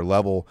at a better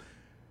level?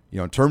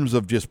 In terms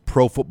of just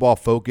pro football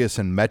focus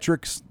and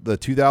metrics, the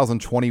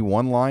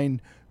 2021 line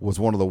was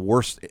one of the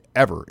worst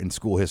ever in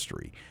school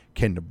history.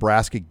 Can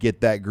Nebraska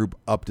get that group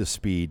up to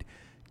speed?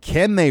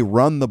 Can they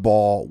run the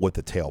ball with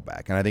the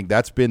tailback? And I think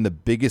that's been the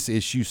biggest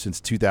issue since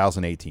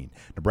 2018.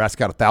 Nebraska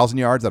got 1,000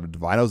 yards out of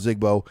Divino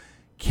Zigbo.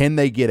 Can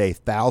they get a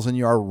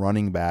 1,000-yard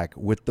running back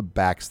with the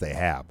backs they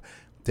have?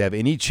 To have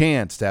any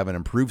chance to have an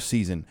improved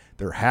season,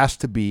 there has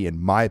to be,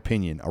 in my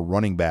opinion, a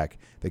running back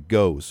that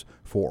goes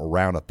for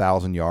around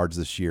 1,000 yards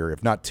this year,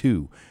 if not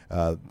 2,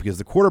 because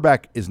the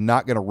quarterback is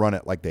not going to run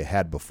it like they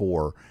had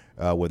before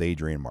with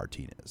Adrian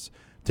Martinez.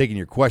 Taking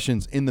your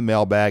questions in the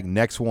mailbag.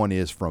 Next one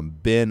is from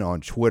Ben on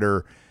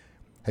Twitter.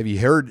 Have you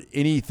heard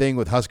anything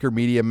with Husker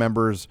media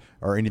members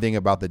or anything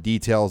about the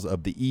details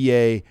of the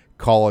EA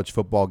college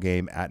football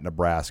game at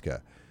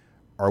Nebraska?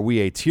 Are we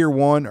a Tier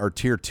 1 or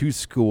Tier 2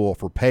 school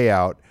for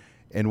payout?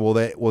 And will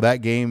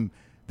that game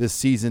this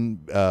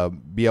season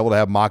be able to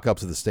have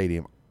mock-ups of the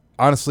stadium?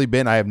 Honestly,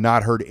 Ben, I have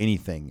not heard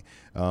anything.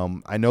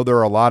 I know there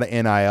are a lot of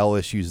NIL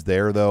issues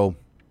there, though,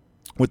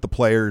 with the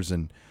players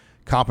and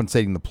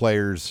compensating the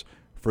players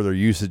for their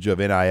usage of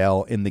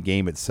NIL in the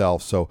game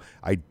itself. So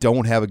I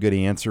don't have a good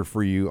answer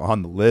for you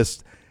on the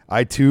list.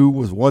 I, too,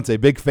 was once a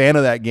big fan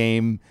of that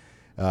game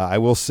I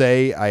will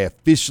say I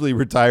officially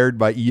retired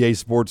my EA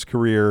Sports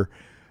career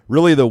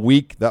really the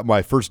week that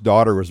my first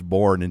daughter was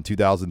born in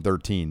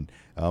 2013.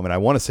 And I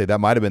want to say that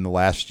might have been the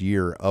last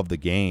year of the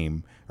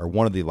game, or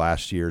one of the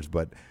last years.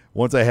 But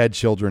once I had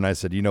children, I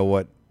said, you know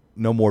what?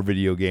 No more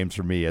video games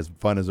for me. As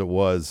fun as it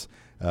was,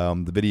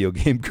 the video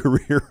game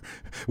career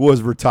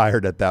was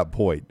retired at that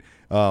point.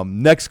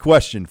 Next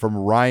question from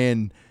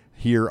Ryan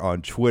here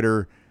on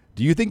Twitter.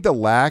 Do you think the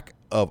lack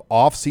of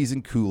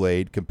off-season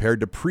Kool-Aid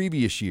compared to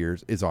previous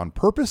years is on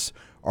purpose,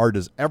 or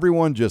does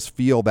everyone just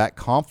feel that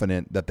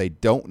confident that they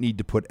don't need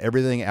to put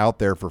everything out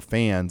there for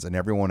fans and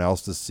everyone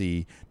else to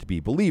see to be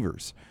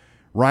believers?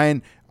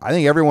 Ryan, I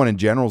think everyone in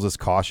general is just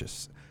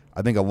cautious.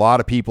 I think a lot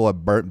of people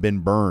have been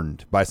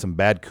burned by some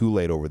bad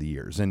Kool-Aid over the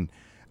years. And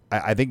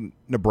I think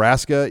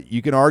Nebraska,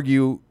 you can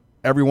argue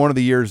every one of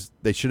the years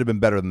they should have been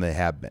better than they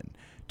have been.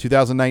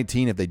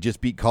 2019, if they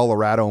just beat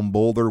Colorado and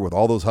Boulder with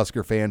all those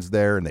Husker fans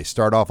there and they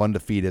start off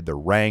undefeated, they're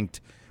ranked,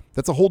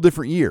 that's a whole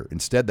different year.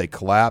 Instead, they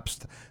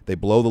collapsed. They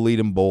blow the lead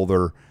in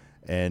Boulder.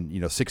 And,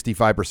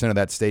 65% of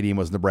that stadium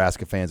was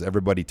Nebraska fans.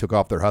 Everybody took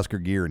off their Husker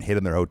gear and hid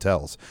in their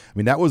hotels. I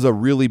mean, that was a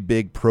really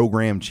big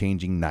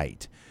program-changing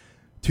night.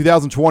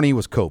 2020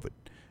 was COVID.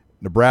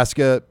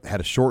 Nebraska had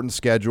a shortened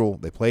schedule.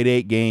 They played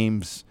 8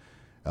 games.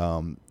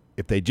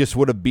 If they just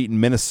would have beaten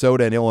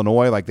Minnesota and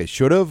Illinois like they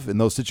should have in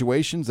those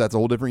situations, that's a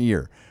whole different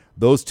year.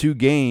 Those 2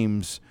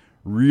 games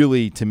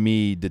really, to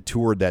me,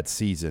 detoured that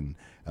season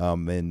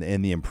and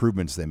the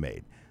improvements they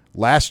made.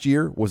 Last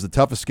year was the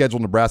toughest schedule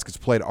Nebraska's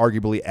played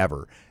arguably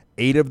ever.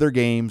 8 of their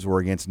games were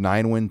against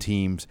 9-win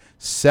teams.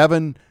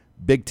 7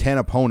 Big Ten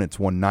opponents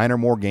won 9 or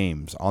more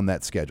games on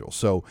that schedule.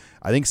 So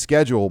I think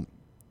schedule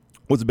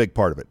was a big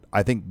part of it.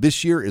 I think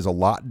this year is a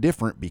lot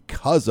different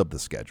because of the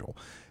schedule.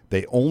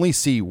 They only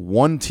see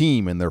one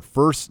team in their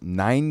first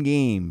 9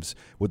 games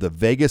with a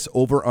Vegas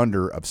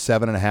over-under of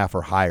 7.5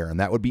 or higher, and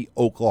that would be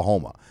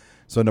Oklahoma.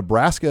 So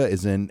Nebraska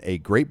is in a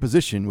great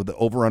position with the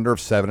over-under of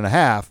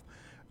 7.5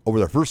 over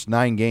their first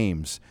 9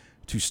 games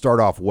to start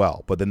off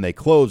well. But then they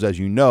close, as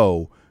you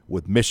know,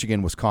 with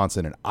Michigan,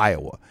 Wisconsin, and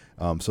Iowa.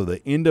 So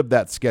the end of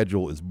that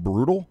schedule is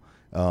brutal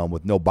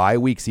with no bye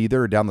weeks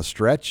either down the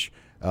stretch.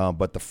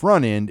 But the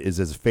front end is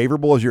as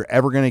favorable as you're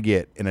ever going to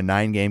get in a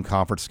 9-game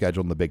conference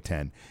schedule in the Big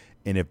Ten.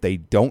 And if they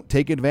don't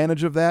take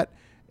advantage of that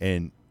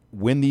and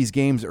win these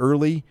games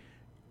early,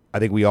 I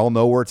think we all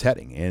know where it's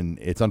heading. And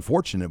it's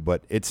unfortunate,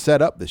 but it's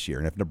set up this year.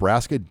 And if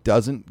Nebraska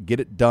doesn't get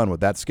it done with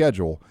that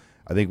schedule,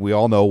 I think we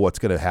all know what's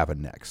going to happen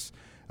next.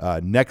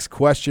 Next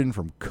question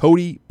from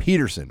Cody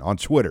Peterson on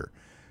Twitter.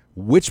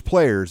 Which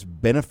players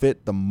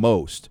benefit the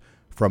most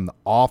from the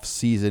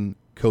off-season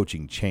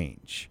coaching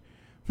change?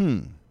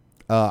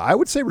 I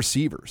would say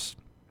receivers.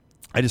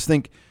 I just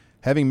think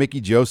having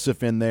Mickey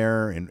Joseph in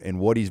there and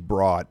what he's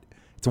brought,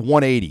 it's a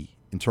 180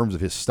 in terms of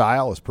his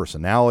style, his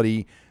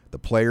personality, the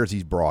players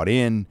he's brought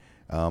in.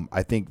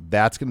 I think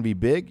that's going to be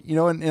big.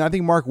 And I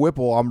think Mark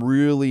Whipple, I'm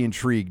really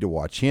intrigued to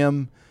watch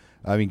him.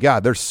 I mean,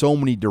 God, there's so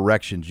many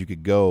directions you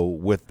could go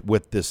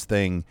with this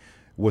thing,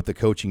 with the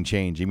coaching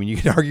change. I mean, you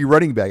can argue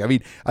running back. I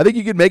mean, I think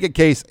you could make a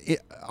case,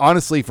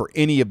 honestly, for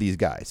any of these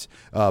guys.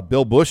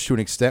 Bill Busch, to an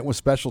extent, with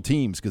special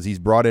teams because he's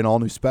brought in all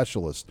new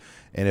specialists.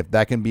 And if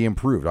that can be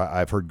improved,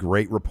 I've heard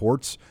great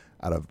reports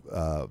out of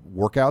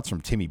workouts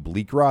from Timmy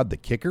Bleekrod, the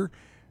kicker.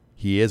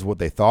 He is what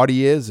they thought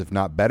he is, if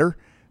not better.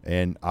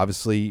 And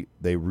obviously,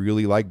 they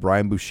really like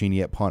Brian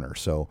Buschini at punter.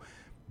 So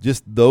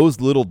just those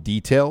little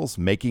details,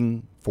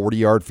 making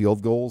 40-yard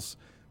field goals,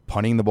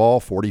 punting the ball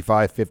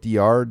 45, 50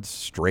 yards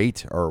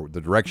straight or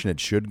the direction it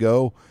should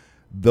go,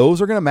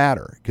 those are going to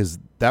matter because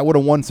that would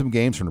have won some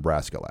games for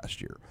Nebraska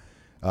last year.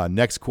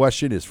 Next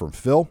question is from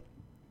Phil.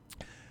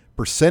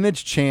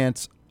 Percentage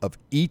chance of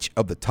each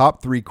of the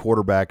top 3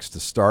 quarterbacks to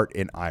start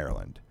in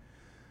Ireland.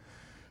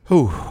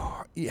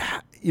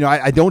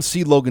 I don't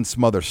see Logan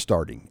Smothers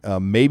starting.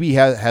 Maybe he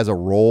has a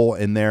role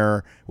in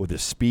there with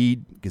his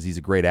speed because he's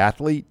a great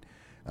athlete.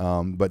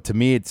 But to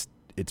me, it's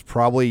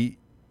probably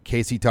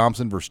Casey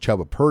Thompson versus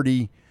Chubba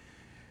Purdy.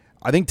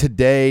 I think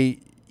today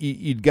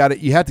you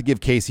have to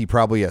give Casey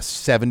probably a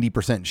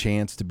 70%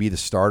 chance to be the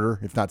starter,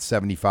 if not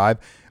 75.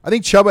 I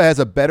think Chubba has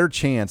a better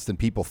chance than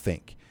people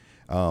think.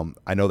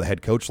 I know the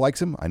head coach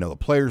likes him. I know the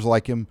players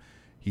like him.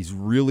 He's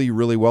really,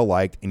 really well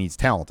liked, and he's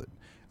talented.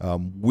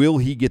 Will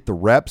he get the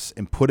reps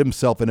and put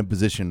himself in a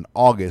position in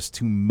August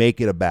to make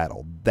it a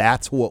battle?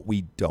 That's what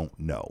we don't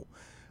know.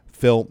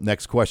 Phil,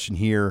 next question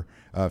here.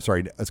 Let's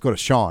go to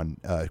Sean.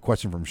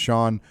 Question from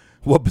Sean.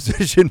 What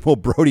position will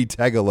Brody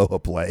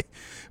Tagaloa play?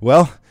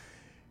 Well,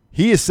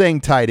 he is saying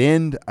tight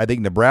end. I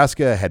think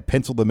Nebraska had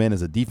penciled him in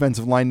as a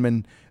defensive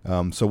lineman,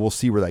 so we'll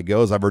see where that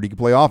goes. I've heard he can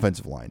play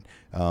offensive line.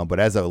 But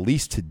as of at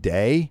least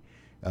today,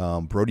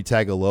 Brody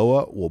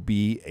Tagaloa will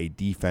be a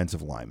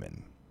defensive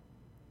lineman.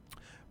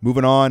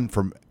 Moving on,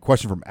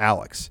 question from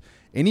Alex.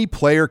 Any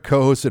player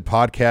co-hosted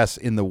podcasts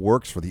in the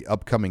works for the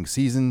upcoming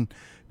season?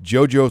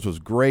 JoJo's was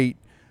great,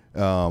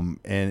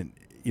 and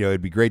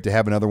it'd be great to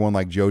have another one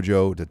like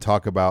JoJo to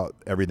talk about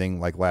everything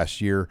like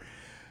last year.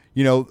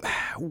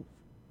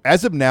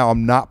 as of now,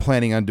 I'm not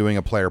planning on doing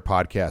a player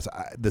podcast.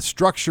 The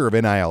structure of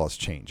NIL has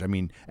changed. I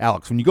mean,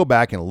 Alex, when you go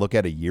back and look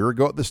at a year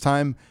ago at this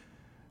time,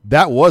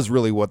 that was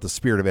really what the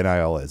spirit of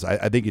NIL is.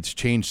 I think it's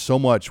changed so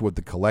much with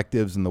the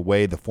collectives and the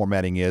way the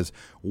formatting is.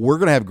 We're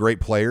going to have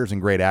great players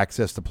and great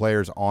access to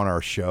players on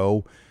our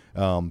show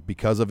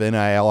because of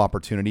NIL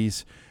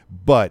opportunities.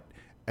 But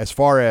as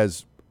far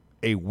as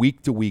a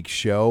week-to-week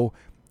show,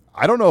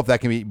 I don't know if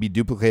that can be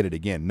duplicated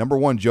again. Number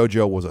one,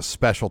 JoJo was a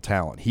special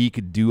talent. He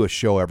could do a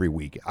show every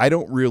week. I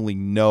don't really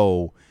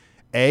know,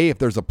 A, if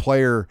there's a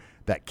player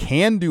that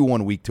can do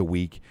one week to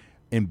week,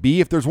 and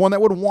B, if there's one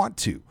that would want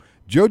to.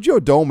 JoJo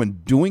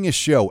Domann doing a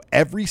show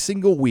every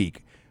single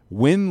week,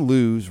 win,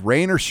 lose,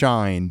 rain or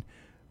shine,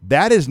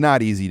 that is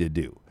not easy to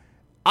do.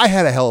 I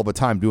had a hell of a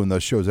time doing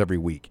those shows every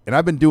week, and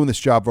I've been doing this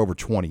job for over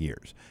 20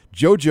 years.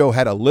 JoJo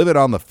had to live it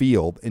on the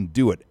field and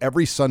do it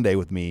every Sunday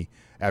with me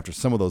after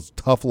some of those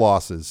tough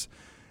losses.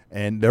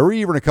 And there were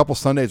even a couple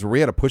Sundays where we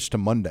had to push to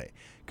Monday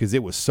because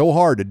it was so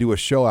hard to do a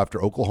show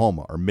after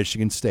Oklahoma or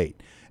Michigan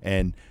State.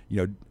 And,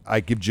 I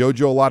give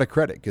JoJo a lot of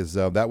credit because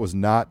that was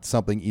not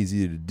something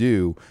easy to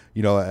do.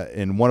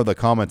 In one of the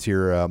comments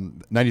here,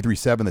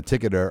 93.7 The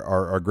Ticket,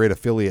 our great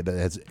affiliate that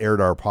has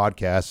aired our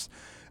podcasts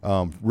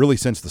really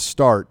since the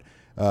start.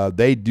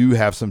 They do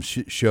have some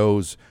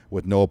shows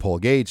with Noah Paul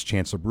Gates,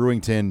 Chancellor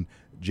Brewington,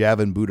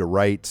 Javin Buddha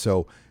Wright.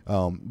 So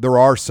there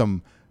are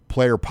some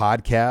player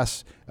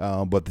podcasts,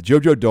 but the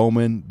JoJo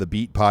Domann, the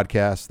Beat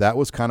podcast, that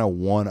was kind of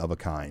one of a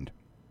kind.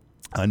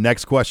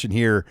 Next question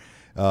here,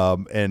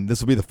 and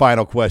this will be the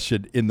final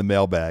question in the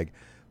mailbag.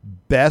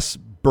 Best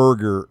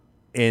burger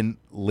in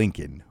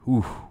Lincoln.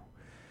 Whew.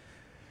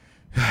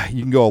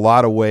 You can go a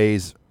lot of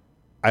ways.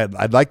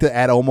 I'd like to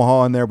add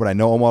Omaha in there, but I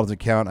know Omaha doesn't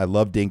count. I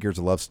love Dinkers.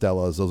 I love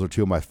Stella's. Those are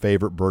two of my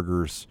favorite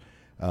burgers.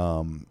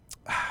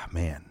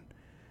 Man,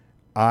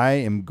 I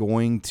am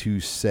going to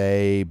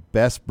say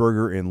best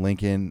burger in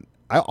Lincoln.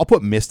 I'll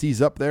put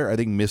Misty's up there. I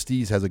think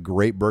Misty's has a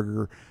great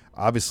burger.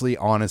 Obviously,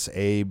 Honest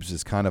Abe's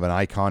is kind of an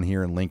icon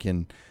here in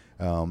Lincoln.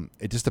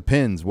 It just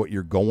depends what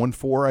you're going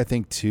for, I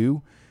think,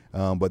 too.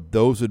 But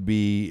those would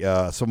be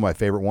some of my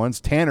favorite ones.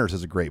 Tanner's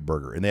has a great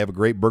burger, and they have a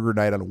great burger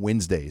night on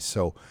Wednesdays.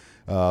 So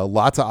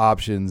lots of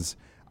options.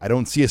 I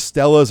don't see a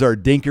Stella's or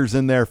Dinkers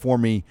in there for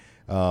me,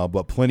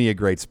 but plenty of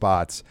great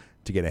spots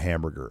to get a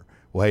hamburger.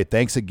 Well, hey,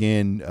 thanks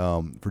again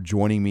for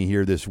joining me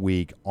here this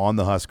week on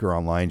the Husker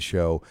Online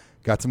Show.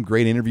 Got some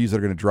great interviews that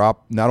are going to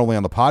drop not only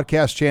on the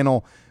podcast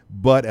channel,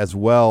 but as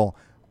well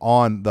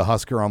on the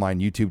Husker Online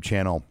YouTube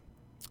channel.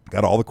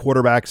 Got all the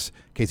quarterbacks,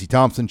 Casey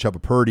Thompson,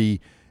 Chubba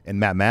Purdy, and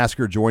Matt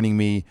Masker joining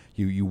me.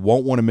 You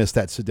won't want to miss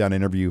that sit-down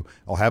interview.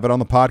 I'll have it on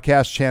the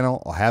podcast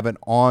channel. I'll have it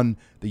on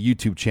the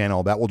YouTube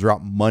channel. That will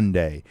drop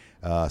Monday.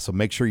 So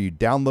make sure you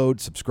download,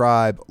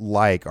 subscribe,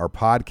 like our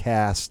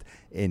podcast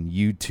and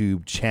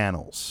YouTube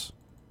channels.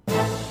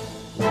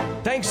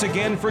 Thanks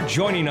again for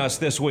joining us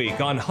this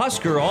week on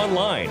Husker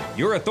Online,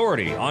 your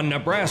authority on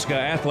Nebraska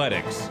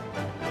athletics.